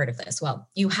people have heard of this. Well,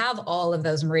 you have all of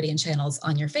those meridian channels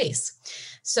on your face.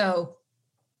 So,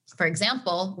 for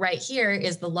example, right here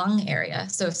is the lung area.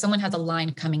 So if someone has a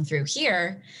line coming through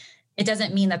here, it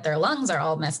doesn't mean that their lungs are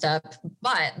all messed up,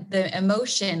 but the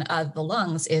emotion of the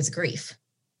lungs is grief.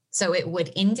 So it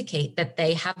would indicate that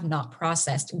they have not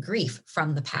processed grief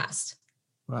from the past.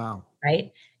 Wow.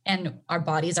 Right? And our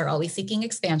bodies are always seeking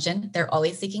expansion. They're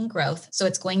always seeking growth. So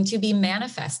it's going to be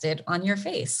manifested on your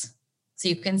face. So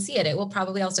you can see it. It will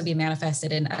probably also be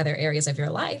manifested in other areas of your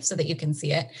life so that you can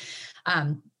see it.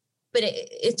 But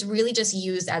it's really just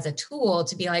used as a tool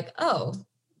to be like, oh,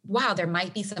 wow, there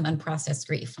might be some unprocessed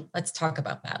grief. Let's talk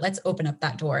about that. Let's open up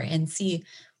that door and see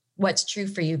what's true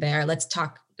for you there. Let's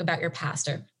talk about your past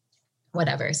or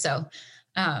whatever. So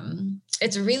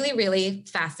it's really, really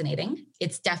fascinating.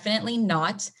 It's definitely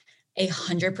not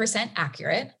 100%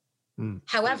 accurate.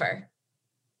 However,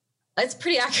 it's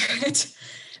pretty accurate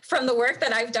from the work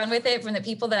that I've done with it, from the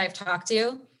people that I've talked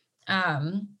to.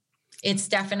 There's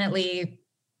definitely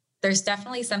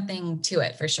something to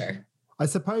it for sure. I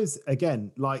suppose,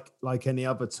 again, like any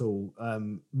other tool,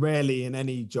 rarely in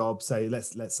any job, say,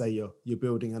 let's say you're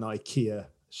building an IKEA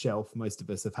shelf. Most of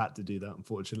us have had to do that,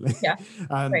 unfortunately. Yeah,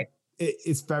 right.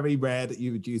 It's very rare that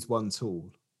you would use one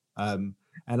tool. And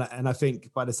I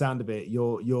think by the sound of it,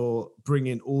 you're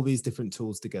bringing all these different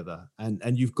tools together,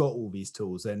 and you've got all these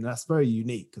tools, and that's very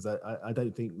unique, because I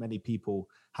don't think many people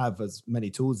have as many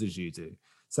tools as you do.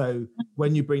 So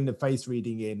when you bring the face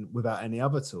reading in without any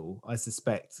other tool, I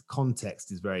suspect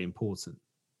context is very important,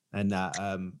 and that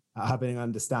having an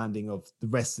understanding of the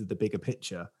rest of the bigger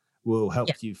picture will help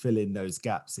you fill in those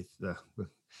gaps. If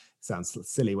sounds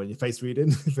silly when you're face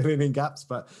reading, filling in gaps,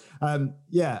 but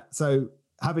so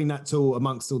having that tool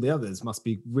amongst all the others must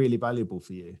be really valuable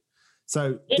for you.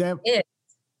 So dare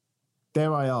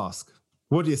I ask,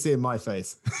 what do you see in my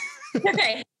face?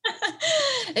 Okay.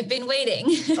 I've been waiting.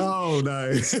 Oh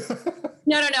no.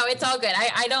 No, it's all good.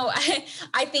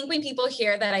 I think when people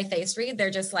hear that I face read, they're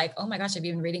just like, oh my gosh, have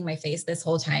you been reading my face this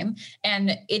whole time?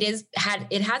 And it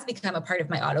has become a part of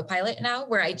my autopilot now,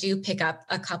 where I do pick up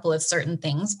a couple of certain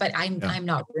things, but I'm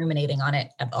not ruminating on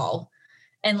it at all,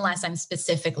 unless I'm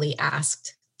specifically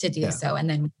asked to do so, and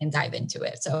then we can dive into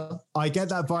it. So I get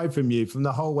that vibe from you from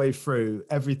the whole way through.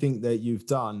 Everything that you've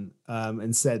done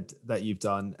and said that you've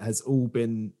done has all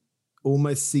been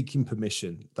almost seeking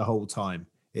permission the whole time.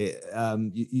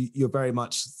 You're very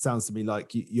much, sounds to me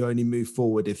like you only move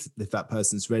forward if that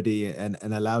person's ready and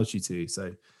allows you to.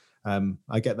 So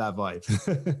I get that vibe.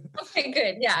 Okay,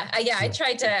 good. Yeah.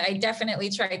 I definitely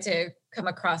try to come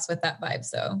across with that vibe.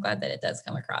 So I'm glad that it does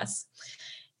come across.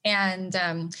 And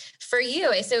for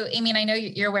you, so I mean, I know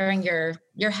you're wearing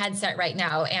your headset right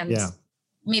now, and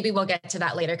maybe we'll get to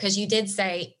that later, because you did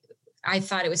say, I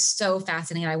thought it was so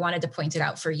fascinating. I wanted to point it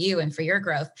out for you and for your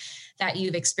growth, that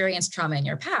you've experienced trauma in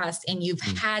your past, and you've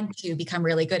had to become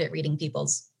really good at reading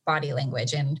people's body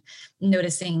language and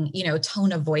noticing,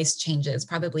 tone of voice changes,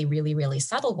 probably really, really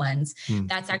subtle ones.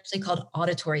 That's actually called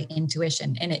auditory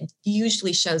intuition. And it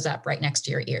usually shows up right next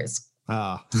to your ears.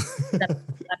 That's 11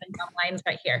 lines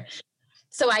right here.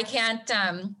 So I can't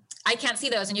see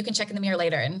those, and you can check in the mirror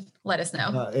later and let us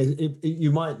know.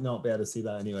 You might not be able to see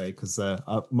that anyway, because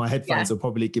my headphones will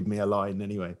probably give me a line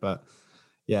anyway, but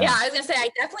yeah, I was going to say, I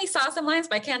definitely saw some lines,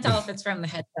 but I can't tell if it's from the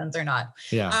headphones or not.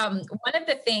 One of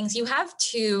the things, you have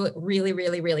two really,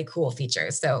 really, really cool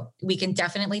features. So we can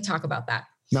definitely talk about that.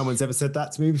 No one's ever said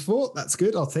that to me before. That's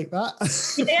good. I'll take that.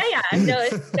 No,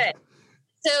 it's good.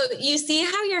 So you see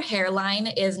how your hairline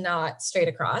is not straight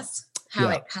across, how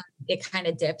it kind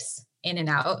of dips in and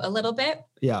out a little bit.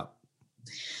 Yeah.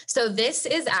 So this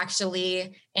is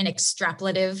actually an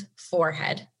extrapolative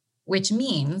forehead, which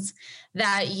means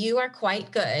that you are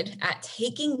quite good at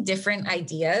taking different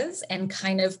ideas and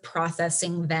kind of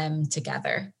processing them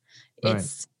together. Right.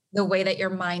 It's the way that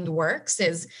your mind works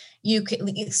is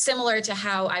similar to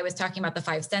how I was talking about the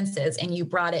five senses, and you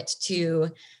brought it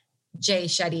to Jay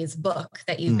Shetty's book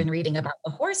that you've been reading about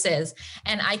the horses.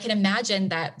 And I can imagine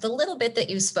that the little bit that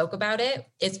you spoke about it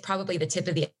is probably the tip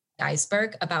of the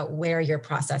iceberg about where your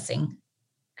processing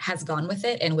has gone with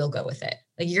it and will go with it.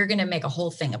 Like, you're going to make a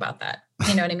whole thing about that.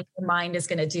 You know what I mean? Your mind is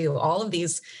going to do all of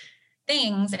these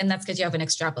things, and that's because you have an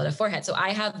extrapolative forehead. So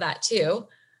I have that too.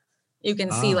 You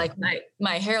can see like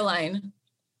my hairline.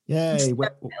 Yay.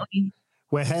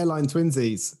 We're hairline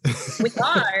twinsies.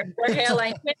 We're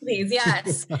hairline twinsies,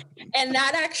 yes. And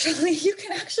that actually, you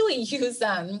can actually use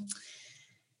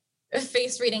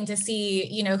face reading to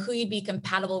see, who you'd be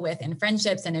compatible with in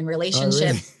friendships and in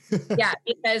relationships. Oh, really?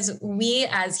 Because we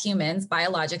as humans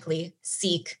biologically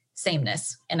seek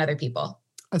sameness in other people.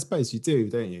 I suppose you do,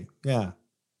 don't you? Yeah.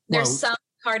 There's some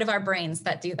part of our brains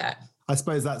that do that. I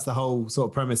suppose that's the whole sort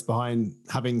of premise behind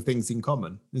having things in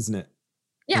common, isn't it?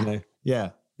 Yeah.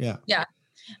 Yeah.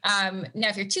 Now,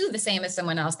 if you're too the same as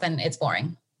someone else, then it's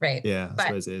boring, right? Yeah, I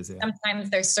suppose it is. Yeah. Sometimes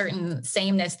there's certain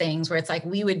sameness things where it's like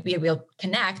we would be able to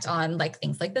connect on like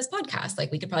things like this podcast.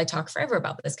 Like, we could probably talk forever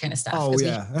about this kind of stuff. Oh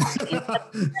yeah,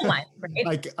 right?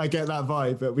 I get that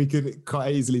vibe, but we could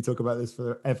quite easily talk about this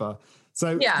forever.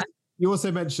 So you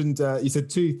also mentioned you said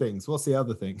two things. What's the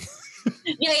other thing?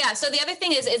 Yeah. So the other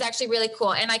thing is actually really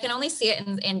cool. And I can only see it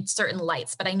in certain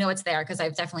lights, but I know it's there because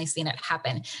I've definitely seen it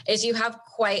happen, is you have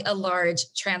quite a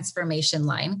large transformation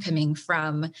line coming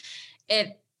from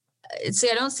it. See,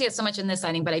 I don't see it so much in this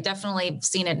lighting, but I definitely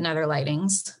seen it in other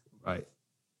lightings. Right.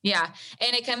 Yeah.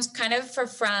 And it comes kind of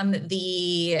from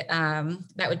the,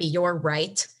 that would be your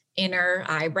right inner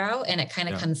eyebrow. And it kind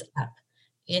of comes up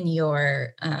in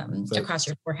your, across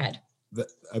your forehead.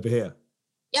 Over here.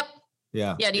 Yep.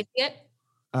 Yeah. Yeah. Do you see it?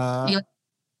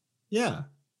 Yeah.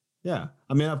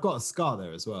 I mean, I've got a scar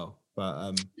there as well,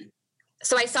 but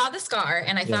so I saw the scar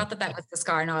and I thought that was the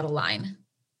scar, not a line.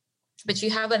 But you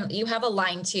have a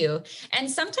line too.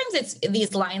 And sometimes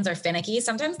these lines are finicky.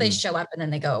 Sometimes they show up and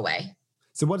then they go away.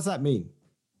 So what does that mean?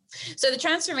 So the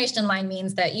transformation line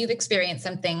means that you've experienced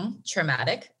something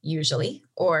traumatic, usually,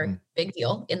 or big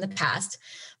deal in the past,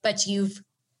 but you've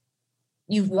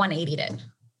 180'd it.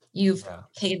 You've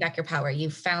taken back your power.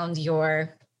 You've found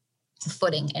your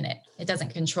footing in it. It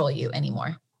doesn't control you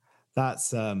anymore.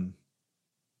 That's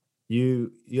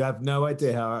you have no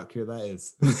idea how accurate that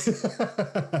is.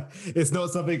 It's not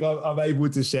something I'm able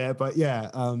to share, but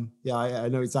I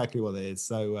know exactly what it is.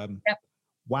 So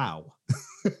wow.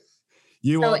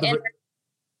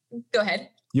 Go ahead.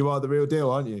 You are the real deal,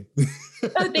 aren't you?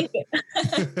 Oh, thank you.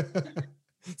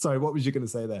 Sorry, what was you going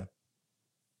to say there?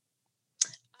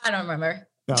 I don't remember.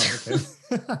 Oh, okay.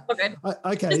 Okay.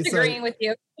 Okay. Just agreeing with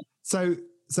you. So,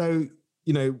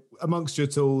 amongst your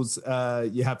tools,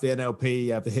 you have the NLP,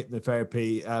 you have the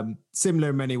hypnotherapy, similar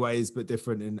in many ways, but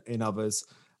different in others.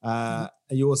 And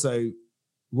you also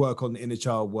work on the inner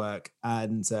child work,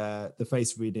 and the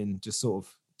face reading just sort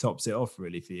of tops it off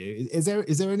really for you. Is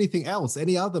there anything else,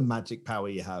 any other magic power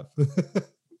you have?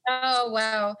 Oh,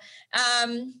 wow.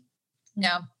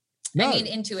 No. I mean,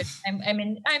 intuitive.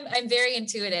 I'm very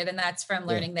intuitive, and that's from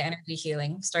learning the energy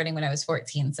healing starting when I was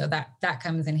 14. So that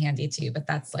comes in handy too, but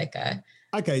that's like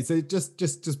okay. So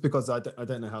just because I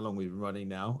don't know how long we've been running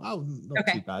now. Oh, not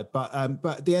too bad.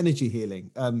 But the energy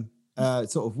healing,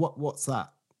 sort of what's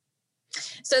that?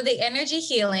 So the energy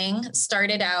healing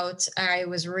started out, I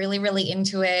was really, really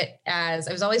into it as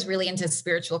I was always really into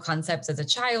spiritual concepts as a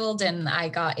child. And I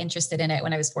got interested in it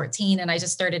when I was 14, and I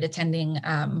just started attending,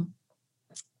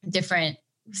 different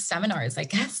seminars, I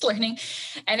guess, learning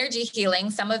energy healing.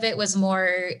 Some of it was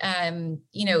more,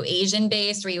 Asian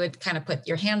based, where you would kind of put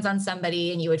your hands on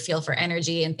somebody and you would feel for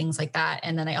energy and things like that.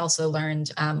 And then I also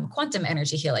learned quantum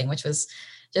energy healing, which was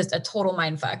just a total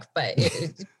mindfuck, but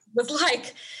it was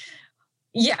like,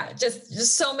 yeah,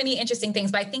 just so many interesting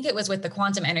things. But I think it was with the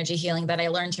quantum energy healing that I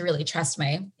learned to really trust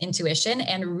my intuition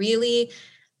and really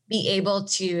be able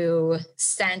to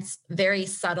sense very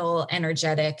subtle,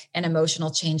 energetic, and emotional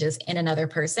changes in another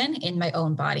person in my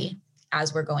own body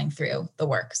as we're going through the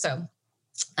work. So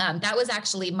that was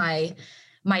actually my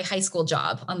high school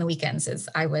job on the weekends. Is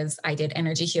I did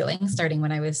energy healing starting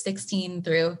when I was 16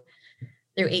 through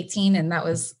 18, and that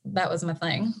was my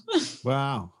thing.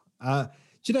 Wow.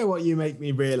 Do you know what you make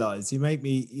me realize?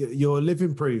 You're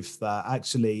living proof that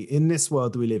actually in this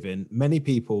world we live in, many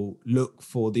people look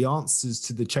for the answers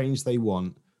to the change they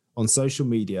want on social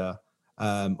media,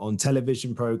 on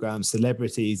television programs,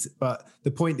 celebrities. But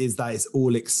the point is that it's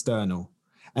all external.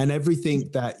 And everything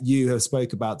that you have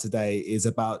spoke about today is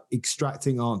about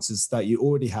extracting answers that you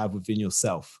already have within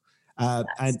yourself.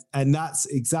 And that's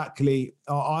exactly,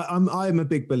 I'm a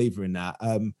big believer in that.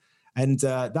 And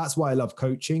that's why I love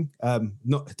coaching.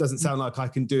 It doesn't sound like I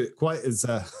can do it quite as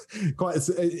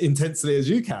intensely as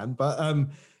you can, but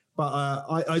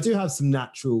I do have some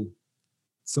natural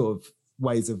sort of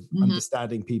ways of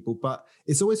understanding people. But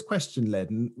it's always question led.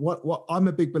 And what I'm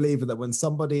a big believer that when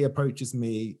somebody approaches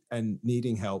me and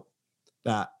needing help,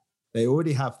 that they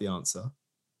already have the answer.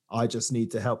 I just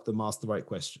need to help them ask the right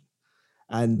question.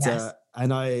 And yes.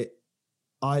 And I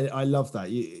love that.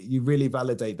 You really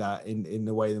validate that in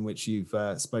the way in which you've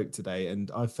spoke today. And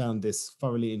I found this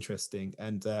thoroughly interesting.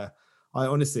 And I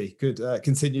honestly could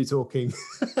continue talking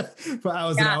for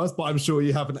hours and hours, but I'm sure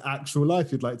you have an actual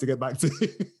life you'd like to get back to.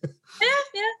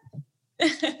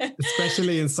 Yeah.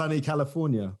 Especially in sunny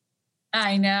California.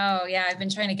 I know. Yeah, I've been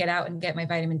trying to get out and get my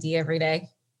vitamin D every day.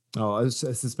 Oh, I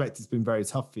suspect it's been very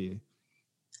tough for you.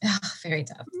 Oh, very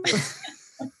tough.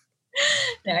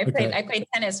 No, I played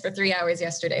tennis for 3 hours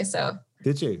yesterday. So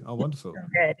did you? Oh, wonderful.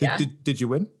 Good, Did you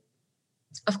win?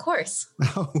 Of course.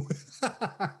 Oh.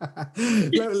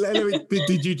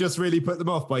 Did you just really put them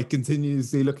off by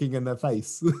continuously looking in their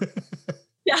face?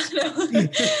 Yeah,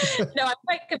 no, I'm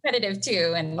quite competitive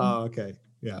too. And okay.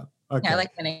 Yeah. Okay. Yeah, I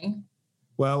like winning.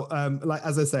 Well,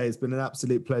 as I say, it's been an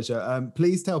absolute pleasure.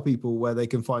 Please tell people where they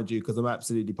can find you, because I'm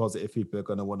absolutely positive people are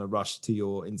going to want to rush to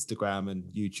your Instagram and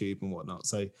YouTube and whatnot.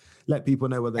 So let people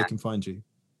know where they can find you.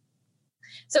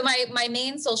 So my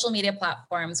main social media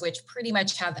platforms, which pretty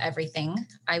much have everything,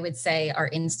 I would say, are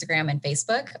Instagram and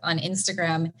Facebook. On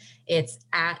Instagram, it's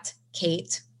at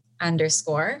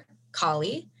Kate_Kali,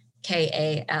 Kali.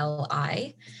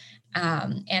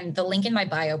 And the link in my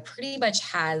bio pretty much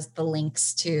has the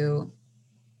links to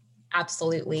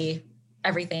absolutely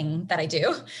everything that I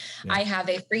do. Yeah. I have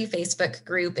a free Facebook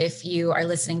group. If you are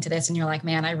listening to this and you're like,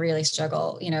 man, I really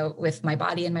struggle, with my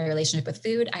body and my relationship with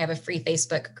food, I have a free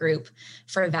Facebook group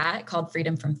for that called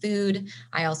Freedom from Food.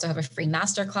 I also have a free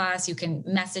masterclass. You can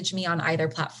message me on either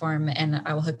platform and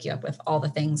I will hook you up with all the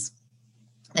things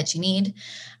that you need.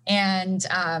 And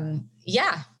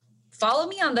follow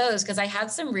me on those, because I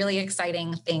have some really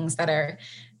exciting things that are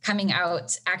coming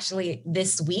out actually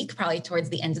this week, probably towards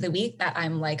the end of the week, that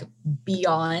I'm like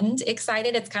beyond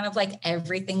excited. It's kind of like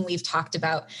everything we've talked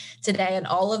about today and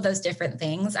all of those different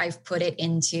things. I've put it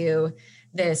into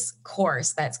this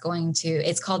course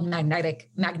it's called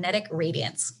Magnetic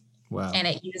Radiance. Wow. And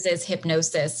it uses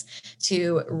hypnosis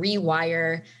to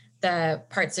rewire the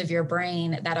parts of your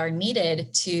brain that are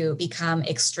needed to become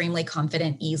extremely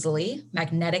confident, easily,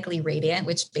 magnetically radiant,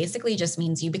 which basically just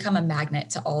means you become a magnet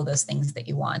to all those things that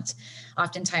you want.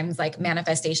 Oftentimes, like,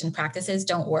 manifestation practices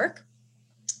don't work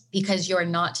because you're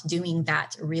not doing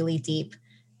that really deep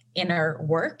inner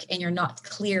work and you're not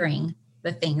clearing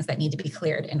the things that need to be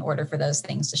cleared in order for those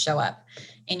things to show up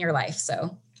in your life.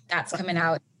 So that's coming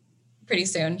out pretty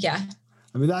soon. Yeah.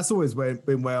 I mean, that's always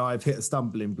been where I've hit a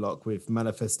stumbling block with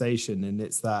manifestation. And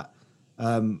it's that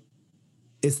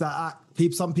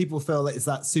act, some people feel that it's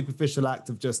that superficial act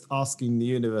of just asking the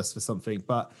universe for something,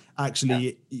 but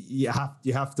actually you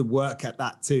have to work at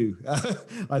that too.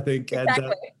 I think. Exactly.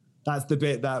 And that's the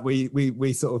bit that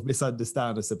we sort of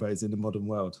misunderstand, I suppose, in the modern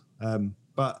world.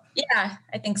 But yeah,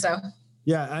 I think so.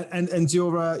 Yeah. And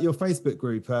your Facebook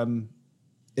group,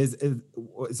 is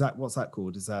that, what's that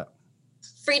called? Is that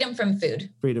Freedom from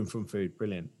Food? Freedom from Food.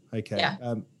 Brilliant. Okay.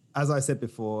 Yeah. As I said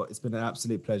before, it's been an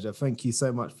absolute pleasure. Thank you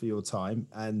so much for your time.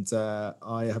 And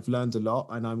I have learned a lot,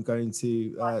 and I'm going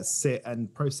to sit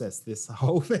and process this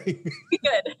whole thing.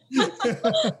 Good.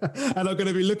 And I'm going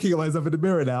to be looking at myself in the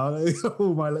mirror now,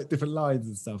 all my different lines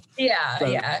and stuff.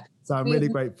 Yeah. So I'm really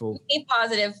grateful. We see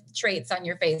positive traits on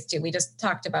your face too. We just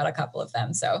talked about a couple of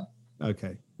them. So.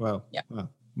 Okay. Well, yeah. Well,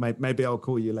 maybe I'll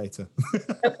call you later.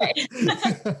 Okay.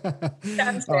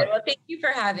 Sounds good. Right. Well, thank you for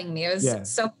having me. It was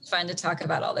so much fun to talk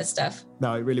about all this stuff.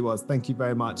 No, it really was. Thank you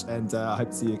very much. And I hope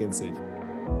to see you again soon.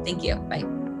 Thank you. Bye.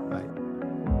 Bye.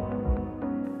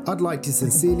 I'd like to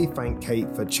sincerely thank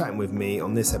Kate for chatting with me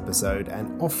on this episode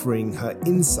and offering her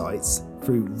insights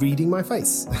through reading my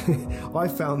face. I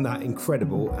found that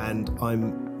incredible, and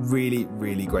I'm really,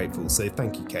 really grateful. So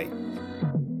thank you, Kate.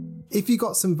 If you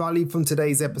got some value from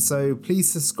today's episode,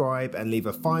 please subscribe and leave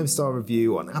a 5-star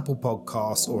review on Apple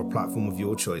Podcasts or a platform of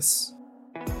your choice.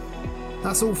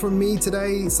 That's all from me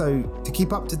today. So to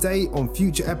keep up to date on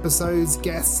future episodes,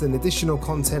 guests, and additional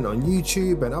content on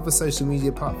YouTube and other social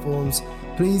media platforms,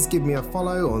 please give me a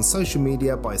follow on social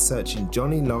media by searching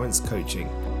Johnny Lawrence Coaching.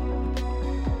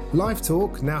 Life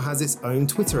Talk now has its own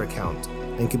Twitter account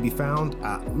and can be found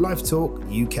at Lifetalk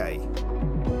UK.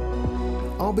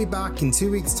 I'll be back in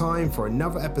 2 weeks' time for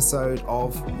another episode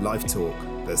of Life Talk,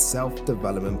 the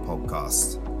self-development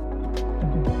podcast.